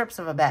know, strips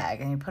of a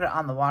bag, and you put it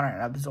on the water and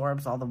it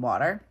absorbs all the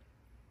water.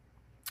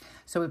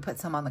 So we put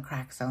some on the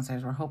cracks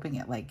downstairs. We're hoping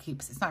it like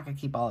keeps, it's not going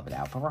to keep all of it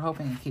out, but we're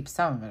hoping it keeps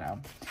some of it out.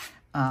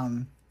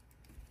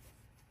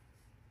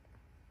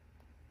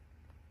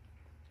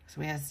 So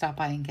we had to stop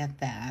by and get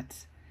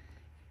that.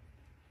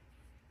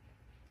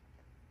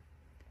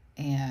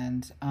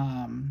 And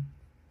I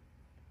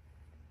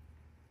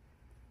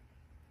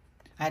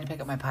had to pick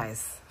up my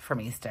pies from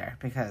Easter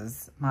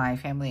because my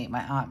family,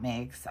 my aunt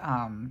makes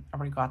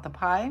already got the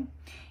pie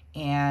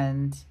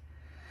and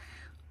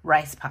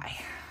rice pie.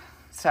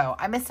 So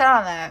I missed out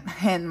on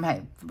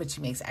that, but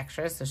she makes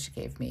extras, so she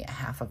gave me a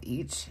half of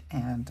each,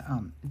 and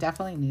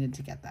definitely needed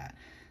to get that.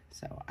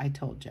 So I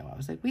told Joe, I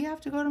was like, we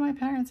have to go to my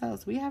parents'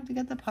 house. We have to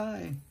get the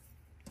pie.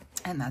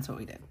 And that's what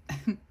we did.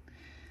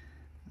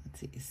 Let's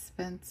see,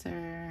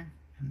 Spencer,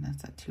 and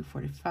that's at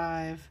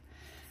 2:45.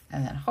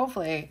 And then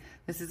hopefully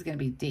this is going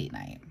to be date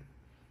night.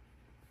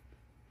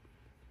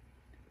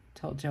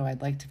 Told Joe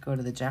I'd like to go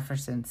to the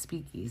Jefferson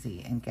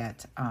Speakeasy and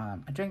get a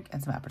drink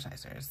and some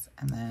appetizers.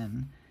 And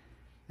then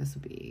this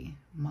will be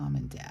mom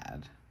and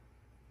dad.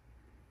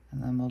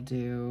 And then we'll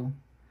do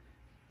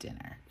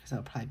dinner, because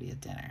it'll probably be a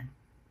dinner.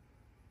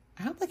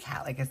 I hope the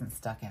cat like isn't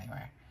stuck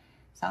anywhere.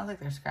 Sounds like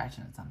they're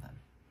scratching at something.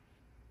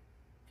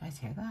 You guys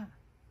hear that?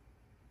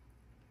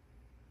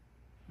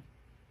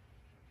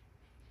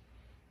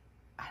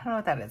 I don't know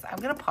what that is. I'm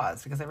going to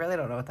pause because I really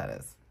don't know what that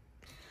is.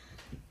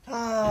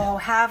 Oh,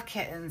 have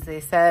kittens,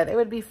 they said. It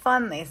would be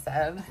fun, they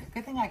said.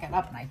 Good thing I got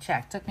up and I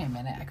checked. Took me a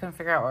minute. I couldn't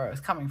figure out where it was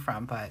coming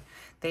from, but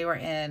they were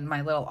in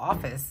my little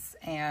office,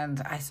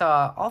 and I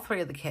saw all three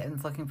of the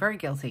kittens looking very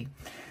guilty.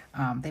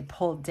 They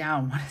pulled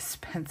down one of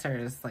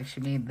Spencer's, like she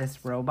made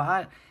this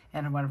robot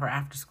in one of her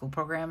after school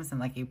programs, and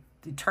like you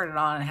turn it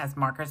on and it has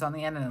markers on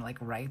the end and it like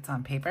writes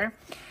on paper.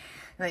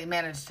 And they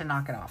managed to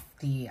knock it off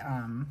the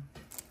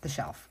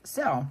shelf.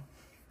 So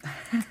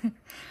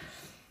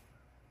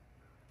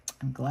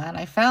I'm glad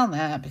I found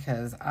that,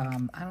 because I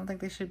don't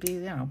think they should be,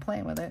 you know,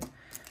 playing with it.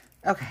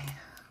 Okay.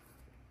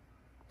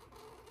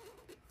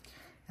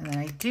 And then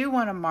I do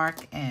want to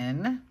mark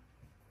in.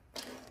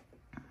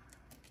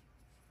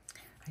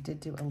 I did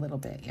do a little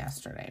bit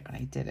yesterday, but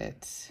I did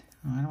it.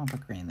 Oh, I don't want to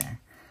put green there.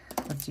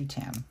 Let's do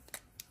tan.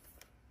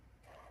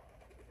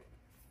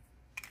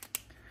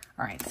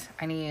 All right,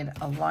 I need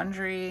a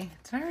laundry.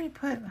 Did I already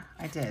put?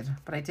 I did,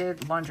 but I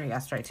did laundry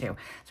yesterday too.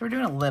 So we're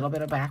doing a little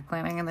bit of back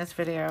planning in this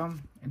video,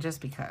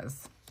 just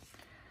because.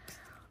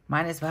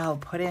 Might as well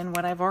put in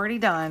what I've already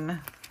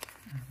done.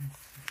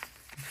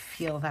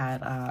 Feel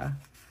that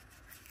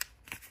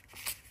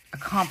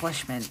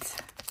accomplishment.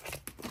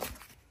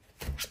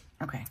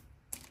 Okay.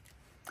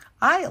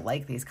 I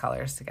like these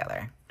colors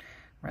together.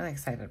 I'm really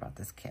excited about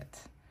this kit.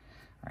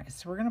 All right,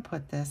 so we're gonna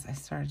put this, I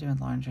started doing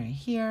laundry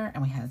here,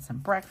 and we had some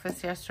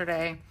breakfast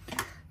yesterday.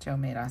 Joe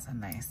made us a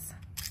nice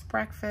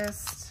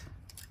breakfast.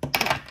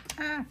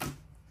 I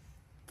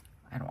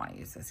don't wanna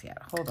use this yet,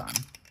 hold on.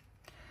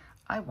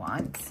 I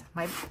want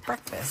my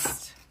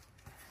breakfast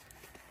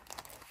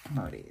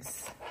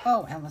emojis.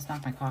 Oh, and let's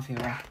knock my coffee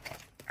over.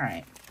 All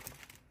right.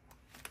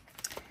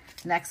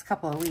 Next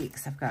couple of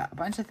weeks, I've got a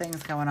bunch of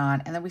things going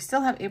on, and then we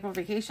still have April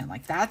vacation.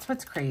 Like, that's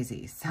what's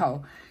crazy.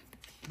 So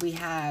we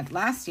had,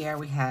 last year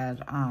we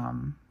had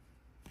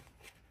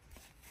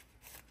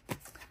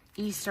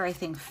Easter, I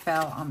think,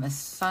 fell on the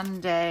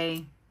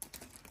Sunday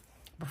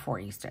before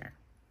Easter.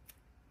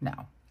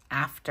 No,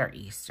 after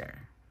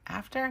Easter.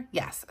 After?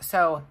 Yes.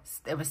 So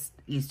it was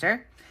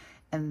Easter.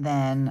 And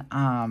then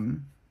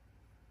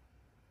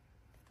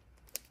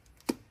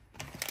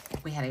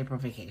we had April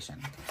vacation.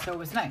 So it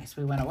was nice.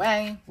 We went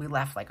away. We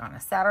left like on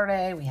a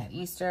Saturday. We had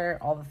Easter,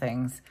 all the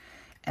things.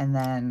 And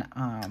then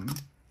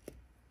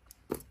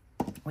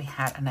we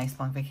had a nice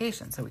long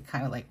vacation. So we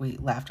kind of like, we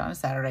left on a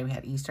Saturday. We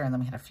had Easter, and then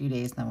we had a few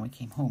days. And then when we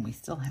came home, we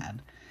still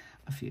had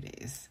a few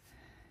days.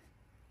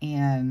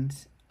 And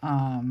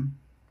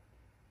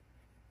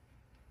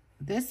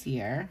this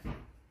year,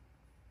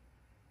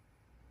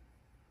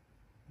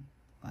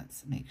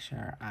 let's make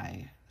sure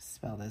I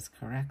spell this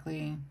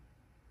correctly.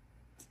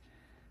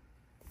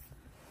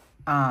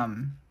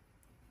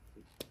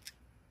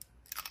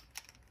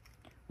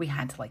 We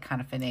had to like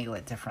kind of finagle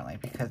it differently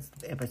because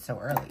it was so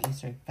early.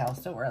 Easter fell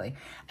so early.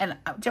 And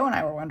Joe and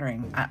I were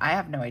wondering, I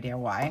have no idea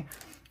why,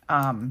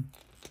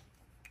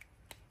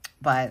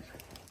 but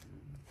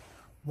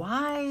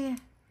why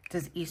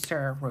does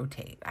Easter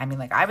rotate? I mean,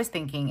 like, I was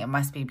thinking it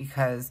must be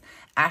because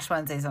Ash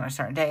Wednesday's on a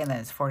certain day, and then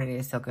it's 40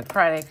 days till Good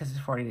Friday because it's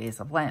 40 days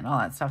of Lent and all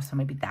that stuff. So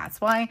maybe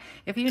that's why.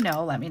 If you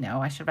know, let me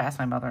know. I should have asked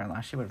my mother-in-law.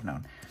 She would have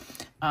known.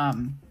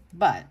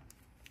 But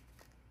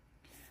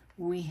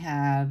we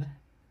had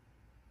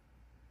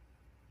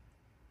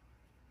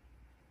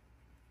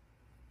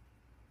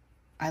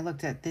I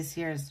looked at this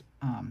year's,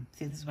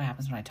 see, this is what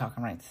happens when I talk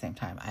and write at the same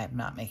time. I am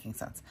not making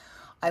sense.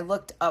 I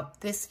looked up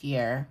this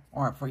year,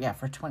 or for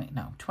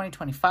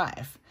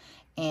 2025,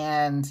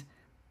 and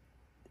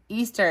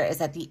Easter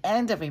is at the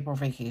end of April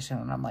vacation,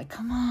 and I'm like,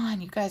 come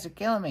on, you guys are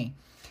killing me.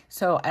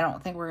 So I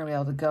don't think we're gonna be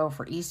able to go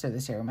for Easter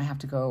this year. We might have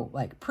to go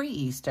like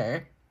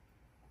pre-Easter.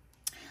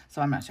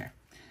 So I'm not sure.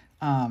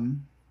 I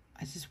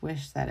just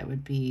wish that it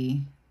would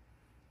be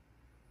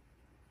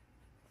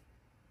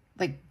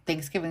like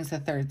Thanksgiving's the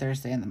third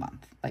Thursday in the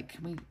month. Like,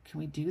 can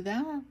we do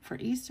that for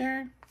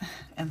Easter?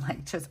 And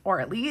like just, or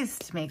at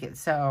least make it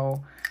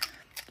so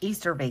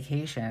Easter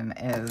vacation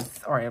is,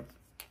 or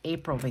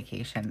April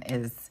vacation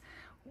is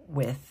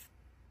with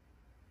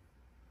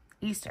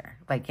Easter.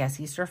 Like, yes,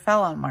 Easter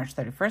fell on March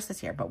 31st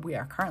this year, but we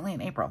are currently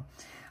in April.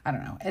 I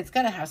don't know. It's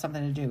got to have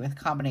something to do with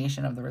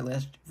combination of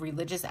the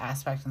religious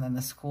aspect and then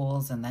the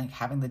schools, and then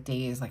having the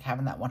days, like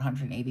having that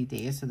 180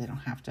 days so they don't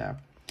have to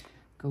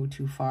go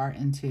too far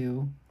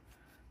into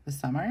the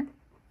summer,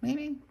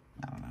 maybe?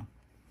 I don't know.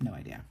 No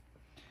idea.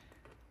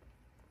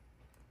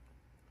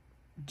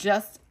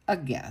 Just a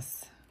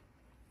guess.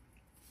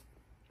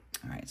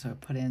 All right, so I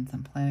put in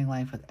some Planning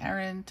Life with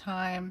Erin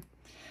time.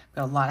 I've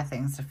got a lot of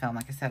things to film.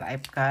 Like I said,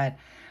 I've got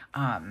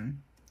an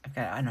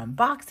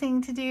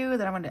unboxing to do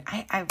that I'm going to,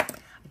 I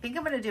think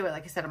I'm going to do it,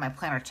 like I said, in my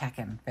planner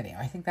check-in video.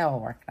 I think that will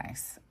work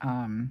nice.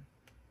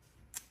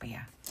 But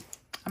yeah,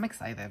 I'm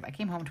excited. I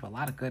came home to a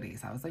lot of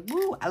goodies. I was like,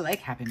 woo, I like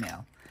Happy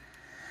Meal.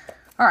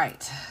 All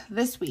right,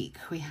 this week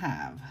we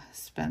have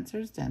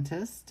Spencer's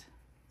Dentist.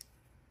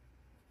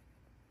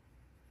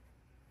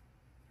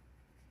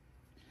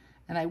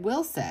 And I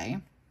will say,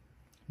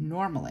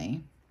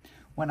 normally,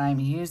 when I'm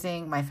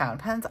using my fountain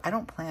pens, I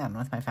don't plan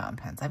with my fountain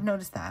pens. I've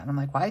noticed that, and I'm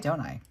like, why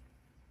don't I?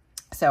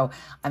 So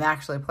I'm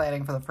actually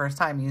planning for the first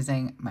time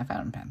using my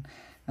fountain pen.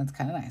 That's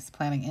kind of nice.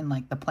 Planning in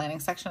like the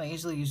planning section. I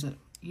usually use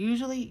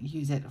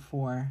it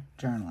for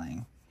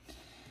journaling.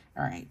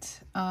 All right.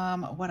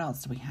 What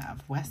else do we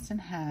have? Weston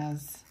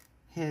has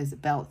his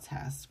belt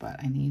test, but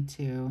I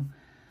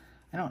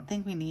don't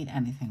think we need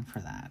anything for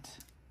that.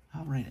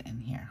 I'll write it in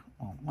here.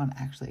 Well, I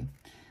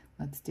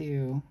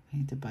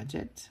need to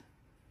budget.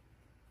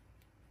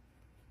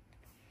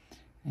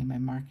 I need my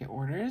market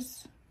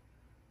orders.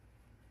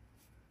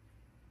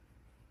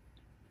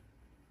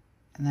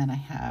 And then I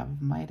have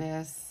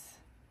Midas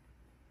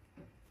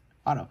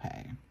auto pay.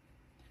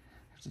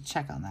 I have to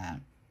check on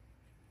that.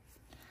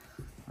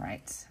 All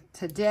right,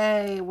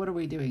 today, what are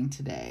we doing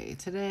today?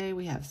 Today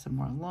we have some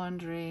more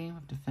laundry. We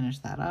have to finish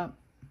that up.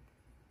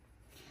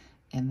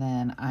 And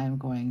then I'm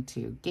going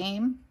to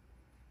game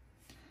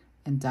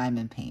and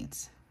diamond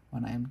paint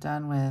when I'm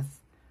done with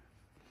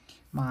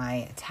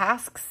my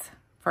tasks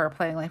for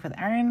Planning Life with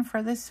Erin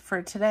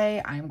for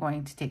today, I'm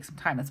going to take some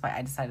time. That's why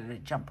I decided to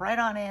jump right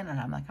on in, and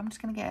I'm like, I'm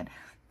just going to get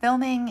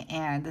filming,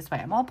 and this way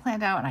I'm all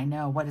planned out and I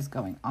know what is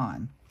going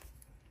on.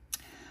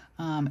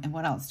 And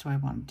what else do I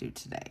want to do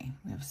today?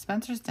 We have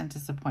Spencer's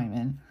dentist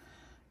appointment,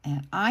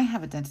 and I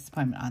have a dentist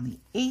appointment on the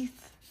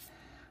 8th,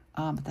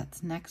 but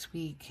that's next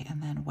week,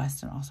 and then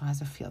Weston also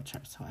has a field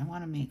trip, so I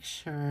want to make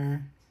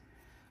sure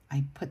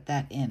I put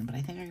that in, but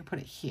I think I can put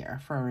it here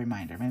for a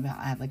reminder. Maybe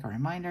I'll add like a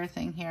reminder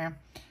thing here.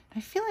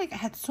 I feel like I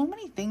had so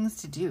many things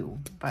to do,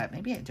 but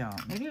maybe I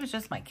don't. Maybe it was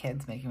just my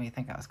kids making me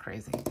think I was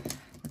crazy.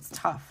 It's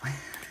tough.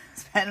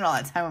 Spending all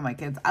that time with my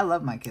kids. I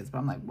love my kids, but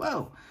I'm like,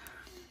 whoa.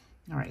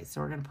 All right,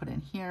 so we're going to put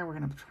in here. We're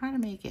going to try to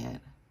make it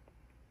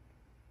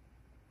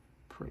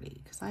pretty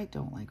because I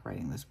don't like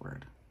writing this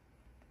word.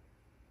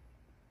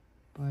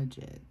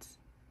 Budget.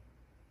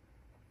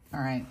 All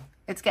right.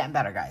 It's getting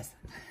better, guys.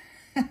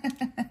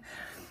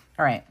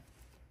 All right.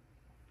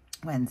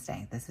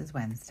 Wednesday. This is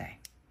Wednesday.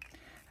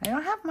 I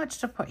don't have much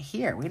to put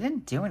here. We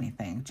didn't do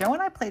anything. Joe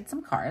and I played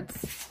some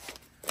cards.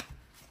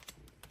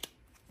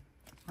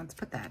 Let's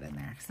put that in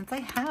there. Since I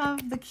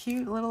have the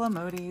cute little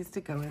emojis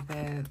to go with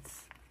it.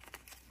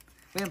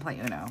 We didn't play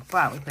Uno,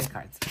 but we played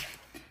cards.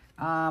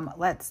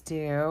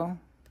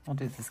 We'll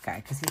do this guy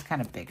because he's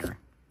kind of bigger.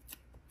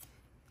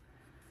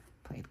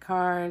 Played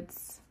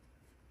cards.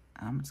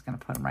 I'm just going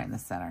to put him right in the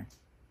center.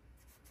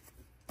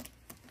 And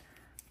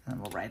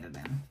then we'll write it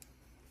in.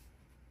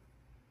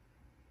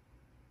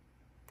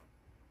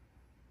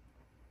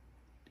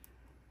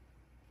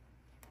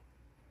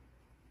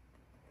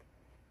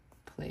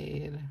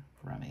 Played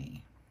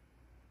rummy.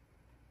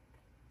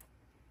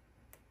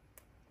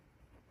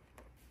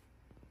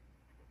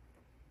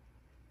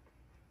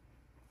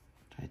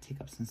 Try to take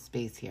up some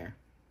space here.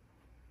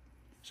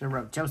 Should have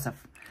wrote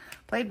Joseph.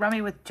 Played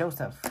rummy with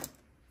Joseph.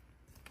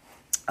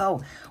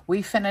 Oh,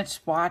 we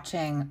finished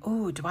watching.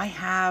 Ooh, do I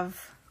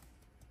have...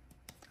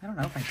 I don't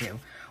know if I do.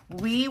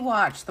 We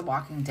watched The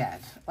Walking Dead.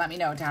 Let me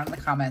know down in the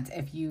comments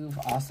if you've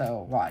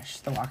also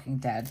watched The Walking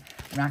Dead.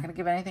 I'm not going to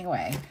give anything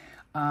away.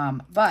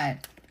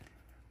 But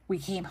we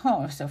came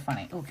home. It was so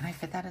funny. Oh, can I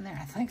fit that in there?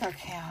 I think I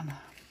can.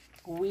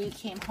 We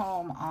came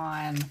home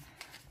on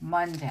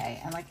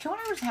Monday. And like Joe and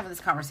I were just having this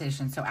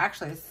conversation. So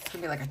actually, this is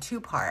going to be like a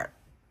two-part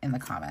in the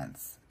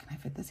comments. Can I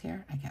fit this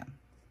here? I can.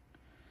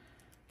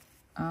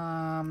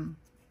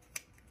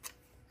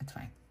 It's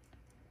fine.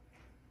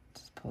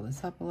 Just pull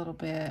this up a little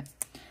bit.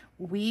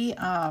 We,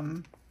 okay,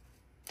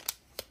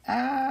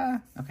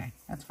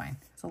 that's fine.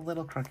 It's a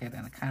little crooked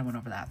and it kind of went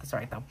over that. That's all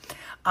right though.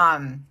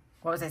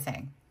 What was I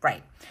saying?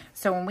 Right.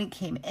 So when we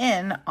came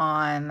in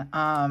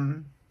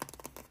on,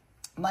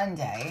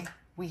 Monday,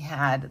 we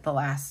had the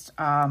last,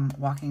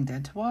 Walking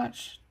Dead to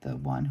watch, The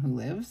One Who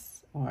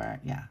Lives, or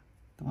yeah,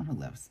 The One Who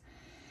Lives.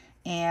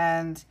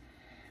 And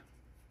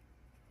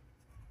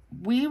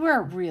we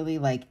were really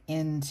like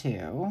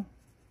into,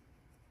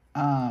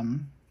 The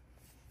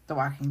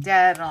Walking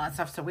Dead and all that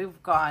stuff. So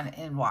we've gone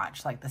and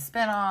watched like the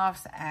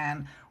spinoffs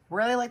and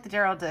really liked the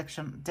Daryl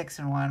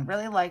Dixon one.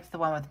 Really liked the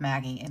one with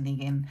Maggie and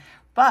Negan.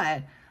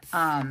 But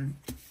I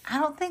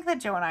don't think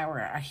that Joe and I were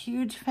a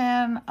huge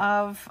fan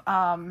of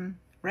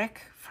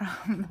Rick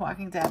from The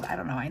Walking Dead. I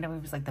don't know. I know he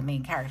was like the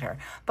main character.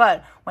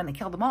 But when they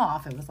killed him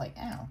off, it was like,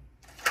 oh.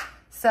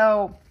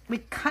 So we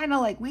kind of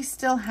like, we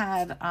still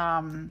had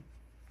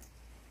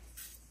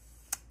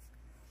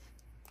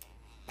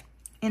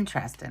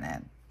interest in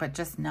it. But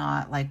just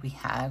not like we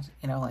had,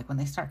 you know, like when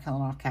they start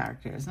killing off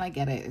characters. And I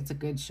get it. It's a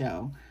good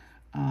show.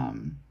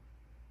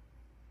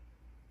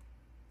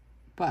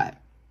 But,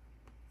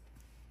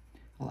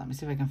 well, let me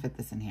see if I can fit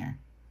this in here.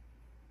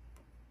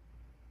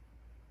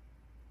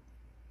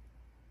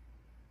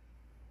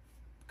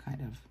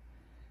 Kind of.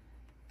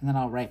 And then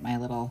I'll write my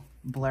little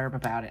blurb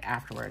about it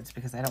afterwards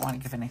because I don't want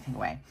to give anything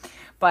away.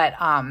 But,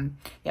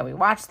 yeah, we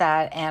watched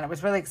that and it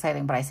was really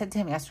exciting. But I said to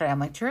him yesterday, I'm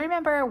like, do you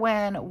remember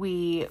when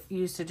we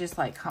used to just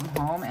like come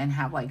home and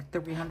have like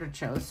 300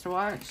 shows to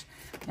watch?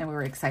 And we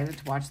were excited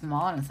to watch them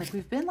all. And it's like,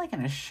 we've been like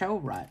in a show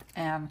rut.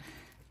 And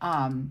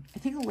I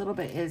think a little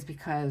bit is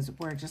because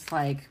we're just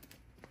like,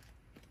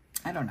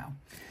 I don't know,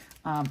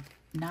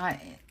 not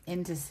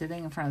into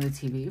sitting in front of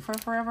the TV for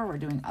forever. We're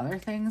doing other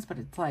things, but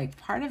it's like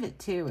part of it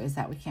too is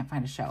that we can't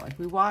find a show. Like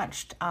we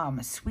watched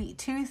Sweet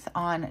Tooth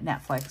on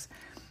Netflix.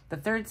 The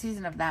 3rd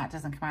season of that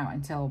doesn't come out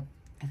until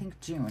I think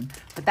June,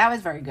 but that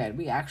was very good.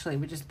 We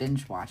just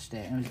binge watched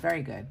it and it was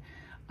very good.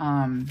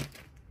 But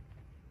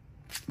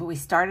we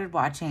started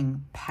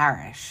watching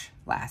Parish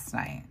last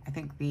night. I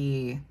think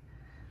the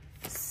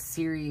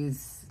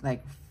series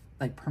like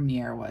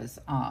premiere was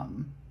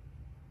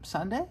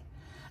Sunday.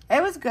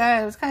 It was good.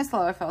 It was kind of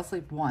slow. I fell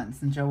asleep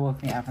once and Joe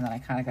woke me up and then I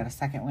kind of got a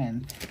second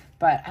wind.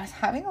 But I was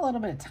having a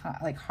little bit of time,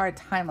 like hard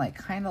time, like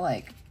kind of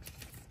like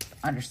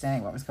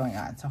understanding what was going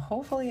on. So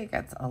hopefully it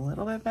gets a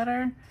little bit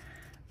better.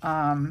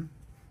 But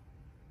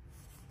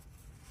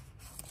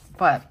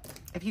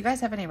if you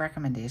guys have any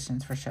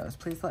recommendations for shows,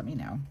 please let me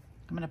know.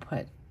 I'm going to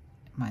put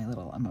my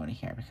little emoji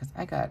here because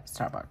I got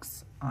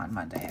Starbucks on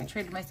Monday. I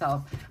treated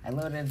myself. I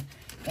loaded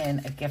in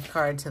a gift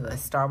card to the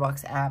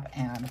Starbucks app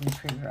and we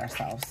treated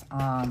ourselves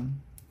on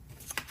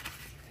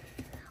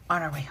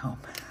our way home.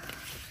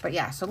 But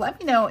yeah, so let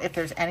me know if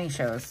there's any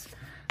shows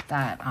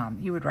that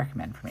you would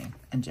recommend for me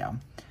and Joe.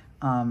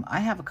 I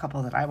have a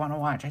couple that I want to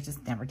watch. I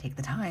just never take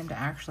the time to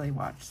actually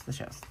watch the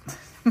shows.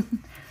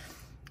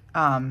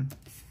 Ow.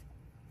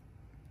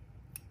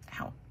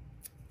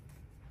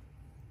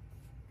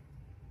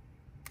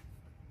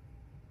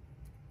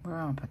 Where do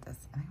I want to put this?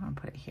 I think I want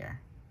to put it here.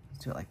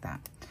 Let's do it like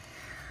that.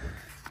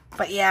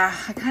 But yeah,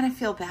 I kind of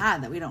feel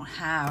bad that we don't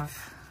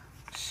have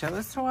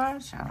shows to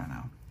watch. I don't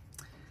know.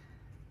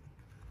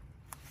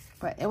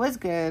 But it was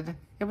good.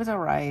 It was all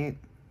right.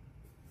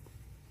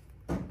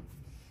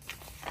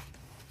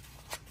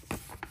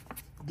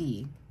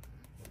 The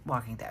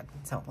Walking Dead.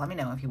 So let me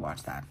know if you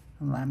watch that.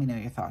 And let me know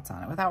your thoughts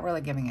on it without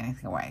really giving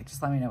anything away.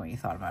 Just let me know what you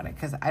thought about it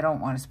because I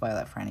don't want to spoil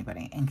it for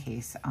anybody in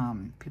case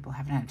people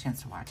haven't had a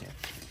chance to watch it.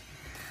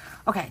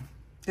 Okay,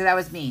 so that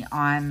was me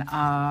on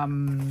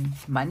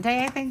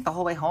Monday, I think, the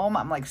whole way home.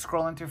 I'm like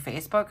scrolling through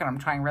Facebook and I'm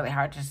trying really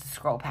hard just to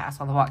scroll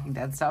past all the Walking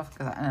Dead stuff.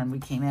 And then we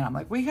came in, I'm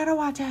like, we gotta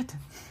watch it.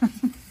 All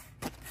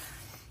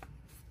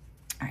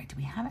right, do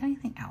we have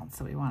anything else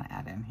that we want to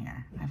add in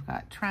here? I've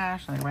got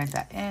trash, let me write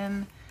that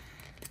in.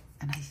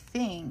 And I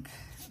think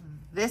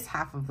this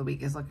half of the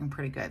week is looking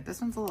pretty good.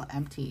 This one's a little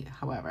empty,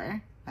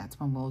 however. That's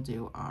when we'll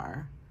do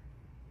our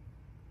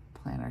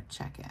planner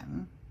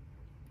check-in.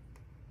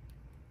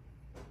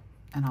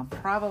 And I'll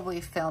probably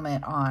film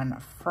it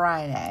on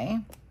Friday.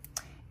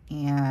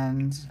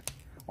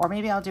 Or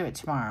maybe I'll do it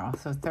tomorrow.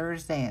 So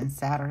Thursday and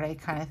Saturday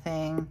kind of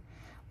thing.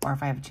 Or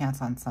if I have a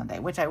chance on Sunday,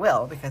 which I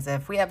will, because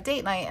if we have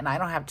date night and I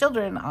don't have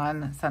children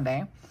on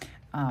Sunday,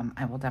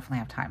 I will definitely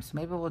have time. So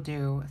maybe we'll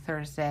do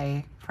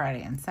Thursday,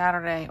 Friday, and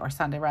Saturday, or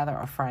Sunday rather,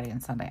 or Friday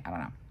and Sunday. I don't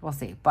know. We'll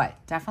see. But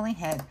definitely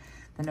hit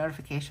the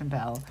notification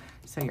bell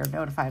so you're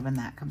notified when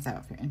that comes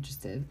out if you're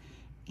interested.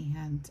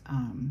 And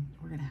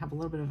we're going to have a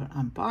little bit of an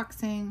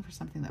unboxing for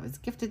something that was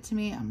gifted to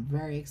me. I'm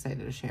very excited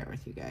to share it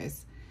with you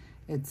guys.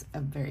 It's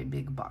a very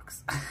big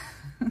box.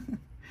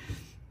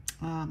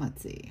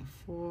 Let's see.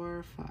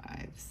 4,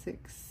 5,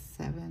 6,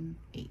 7,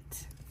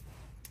 8.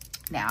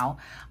 Now,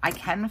 I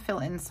can fill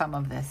in some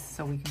of this,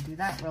 so we can do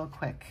that real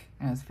quick.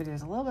 This video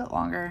is a little bit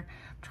longer.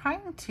 I'm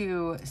trying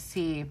to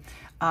see,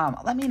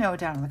 let me know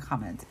down in the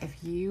comments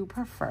if you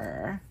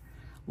prefer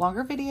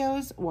longer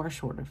videos or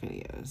shorter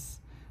videos.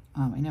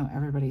 I know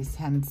everybody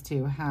tends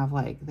to have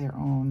like their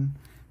own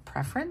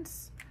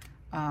preference,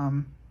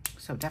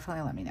 so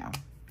definitely let me know.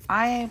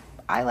 I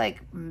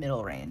like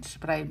middle range,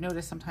 but I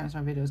notice sometimes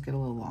my videos get a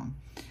little long,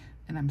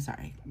 and I'm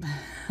sorry.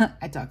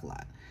 I talk a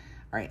lot.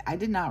 All right, I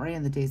did not write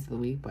in the days of the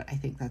week, but I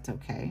think that's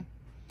okay.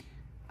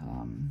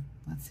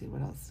 Let's see,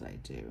 what else did I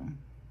do?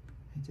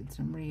 I did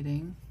some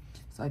reading.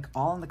 So like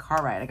all in the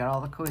car ride, I got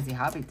all the cozy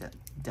hobby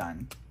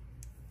done.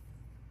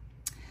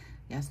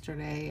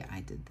 Yesterday,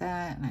 I did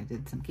that, and I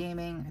did some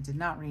gaming. I did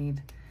not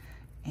read,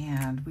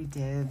 and we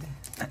did,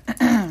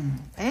 I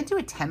didn't do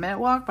a 10-minute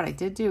walk, but I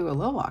did do a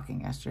little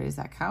walking yesterday. Does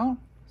that count?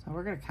 So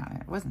we're going to count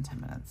it. It wasn't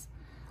 10 minutes.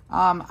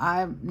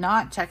 I'm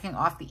not checking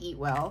off the eat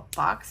well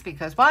box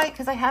because why?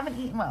 Because I haven't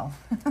eaten well.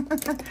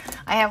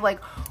 I have like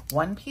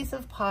one piece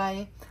of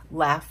pie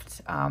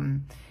left.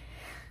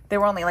 They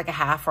were only like a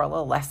half or a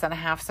little less than a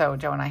half. So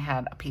Joe and I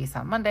had a piece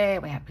on Monday.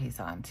 We had a piece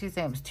on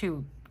Tuesday. It was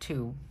two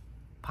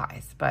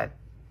pies, but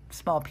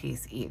small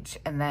piece each.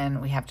 And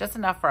then we have just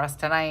enough for us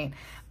tonight.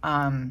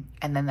 And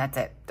then that's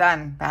it.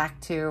 Done.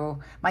 Back to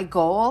my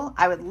goal.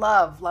 I would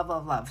love.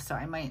 So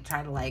I might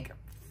try to like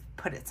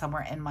put it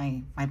somewhere in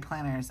my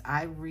planners.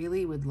 I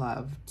really would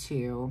love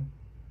to,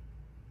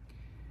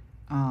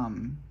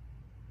 I'd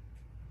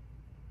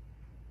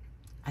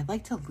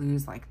like to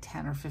lose like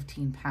 10 or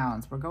 15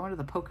 pounds. We're going to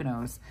the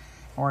Poconos.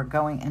 We're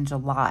going in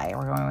July.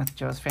 We're going with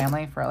Joe's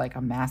family for like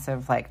a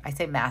massive, like I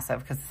say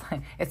massive because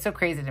it's so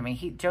crazy to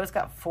me. Joe's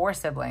got 4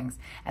 siblings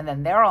and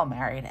then they're all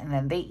married and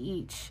then they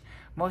each,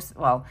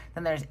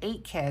 then there's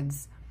 8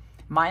 kids,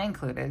 mine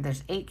included.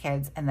 There's 8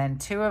 kids, and then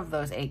 2 of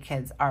those 8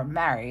 kids are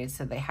married,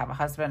 so they have a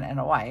husband and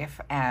a wife,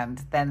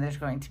 and then there's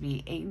going to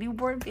be a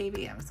newborn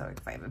baby. I'm so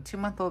excited. A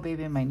 2-month-old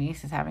baby. My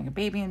niece is having a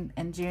baby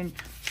in June.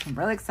 I'm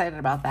really excited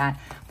about that,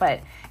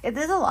 but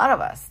there's a lot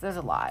of us. There's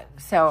a lot.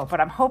 So,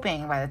 but I'm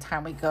hoping by the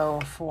time we go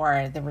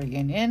for the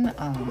reunion,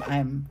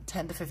 I'm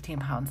 10 to 15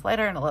 pounds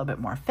lighter and a little bit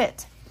more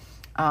fit,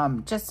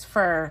 just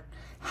for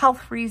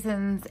health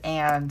reasons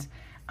and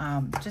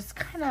just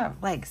kind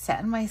of like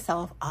setting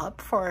myself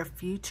up for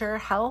future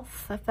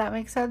health, if that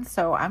makes sense.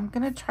 So I'm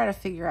going to try to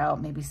figure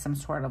out maybe some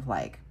sort of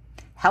like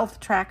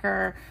health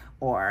tracker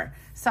or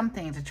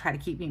something to try to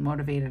keep me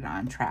motivated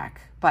on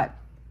track. But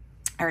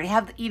I already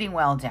have the eating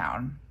well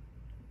down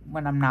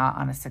when I'm not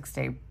on a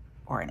 6-day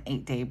or an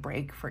 8-day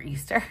break for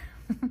Easter.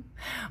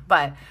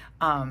 But,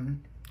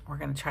 we're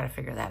going to try to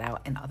figure that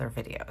out in other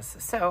videos.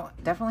 So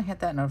definitely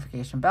hit that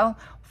notification bell,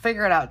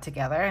 figure it out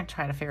together and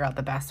try to figure out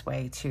the best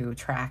way to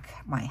track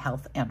my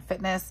health and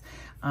fitness.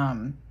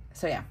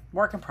 So yeah,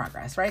 work in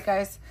progress, right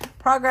guys?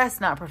 Progress,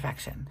 not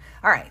perfection.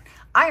 All right.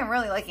 I am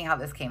really liking how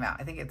this came out.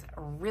 I think it's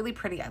really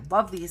pretty. I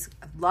love these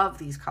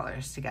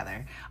colors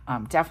together.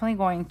 Definitely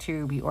going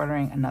to be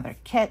ordering another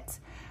kit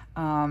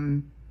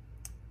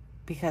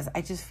because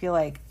I just feel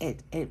like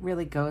it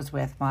really goes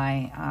with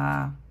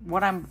my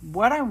what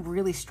I'm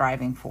really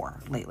striving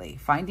for lately.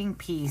 Finding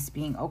peace,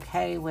 being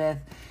okay with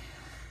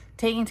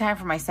taking time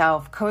for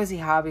myself, cozy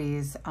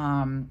hobbies,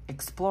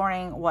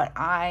 exploring what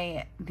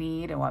I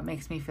need and what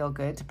makes me feel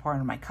good to pour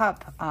into my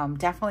cup.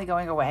 Definitely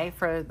going away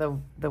for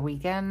the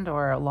weekend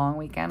or a long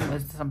weekend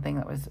was something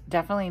that was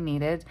definitely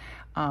needed.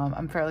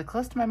 I'm fairly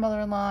close to my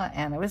mother-in-law,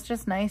 and it was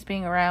just nice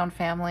being around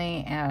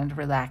family and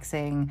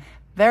relaxing.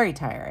 Very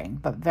tiring,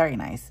 but very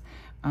nice.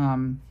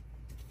 And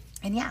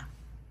yeah,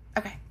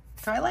 okay,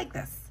 so I like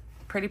this.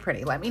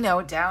 Pretty. Let me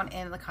know down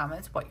in the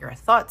comments what your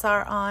thoughts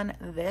are on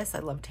this.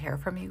 I'd love to hear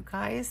from you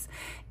guys.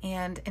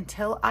 And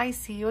until I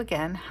see you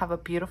again, have a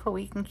beautiful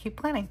week and keep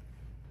planning.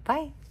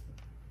 Bye.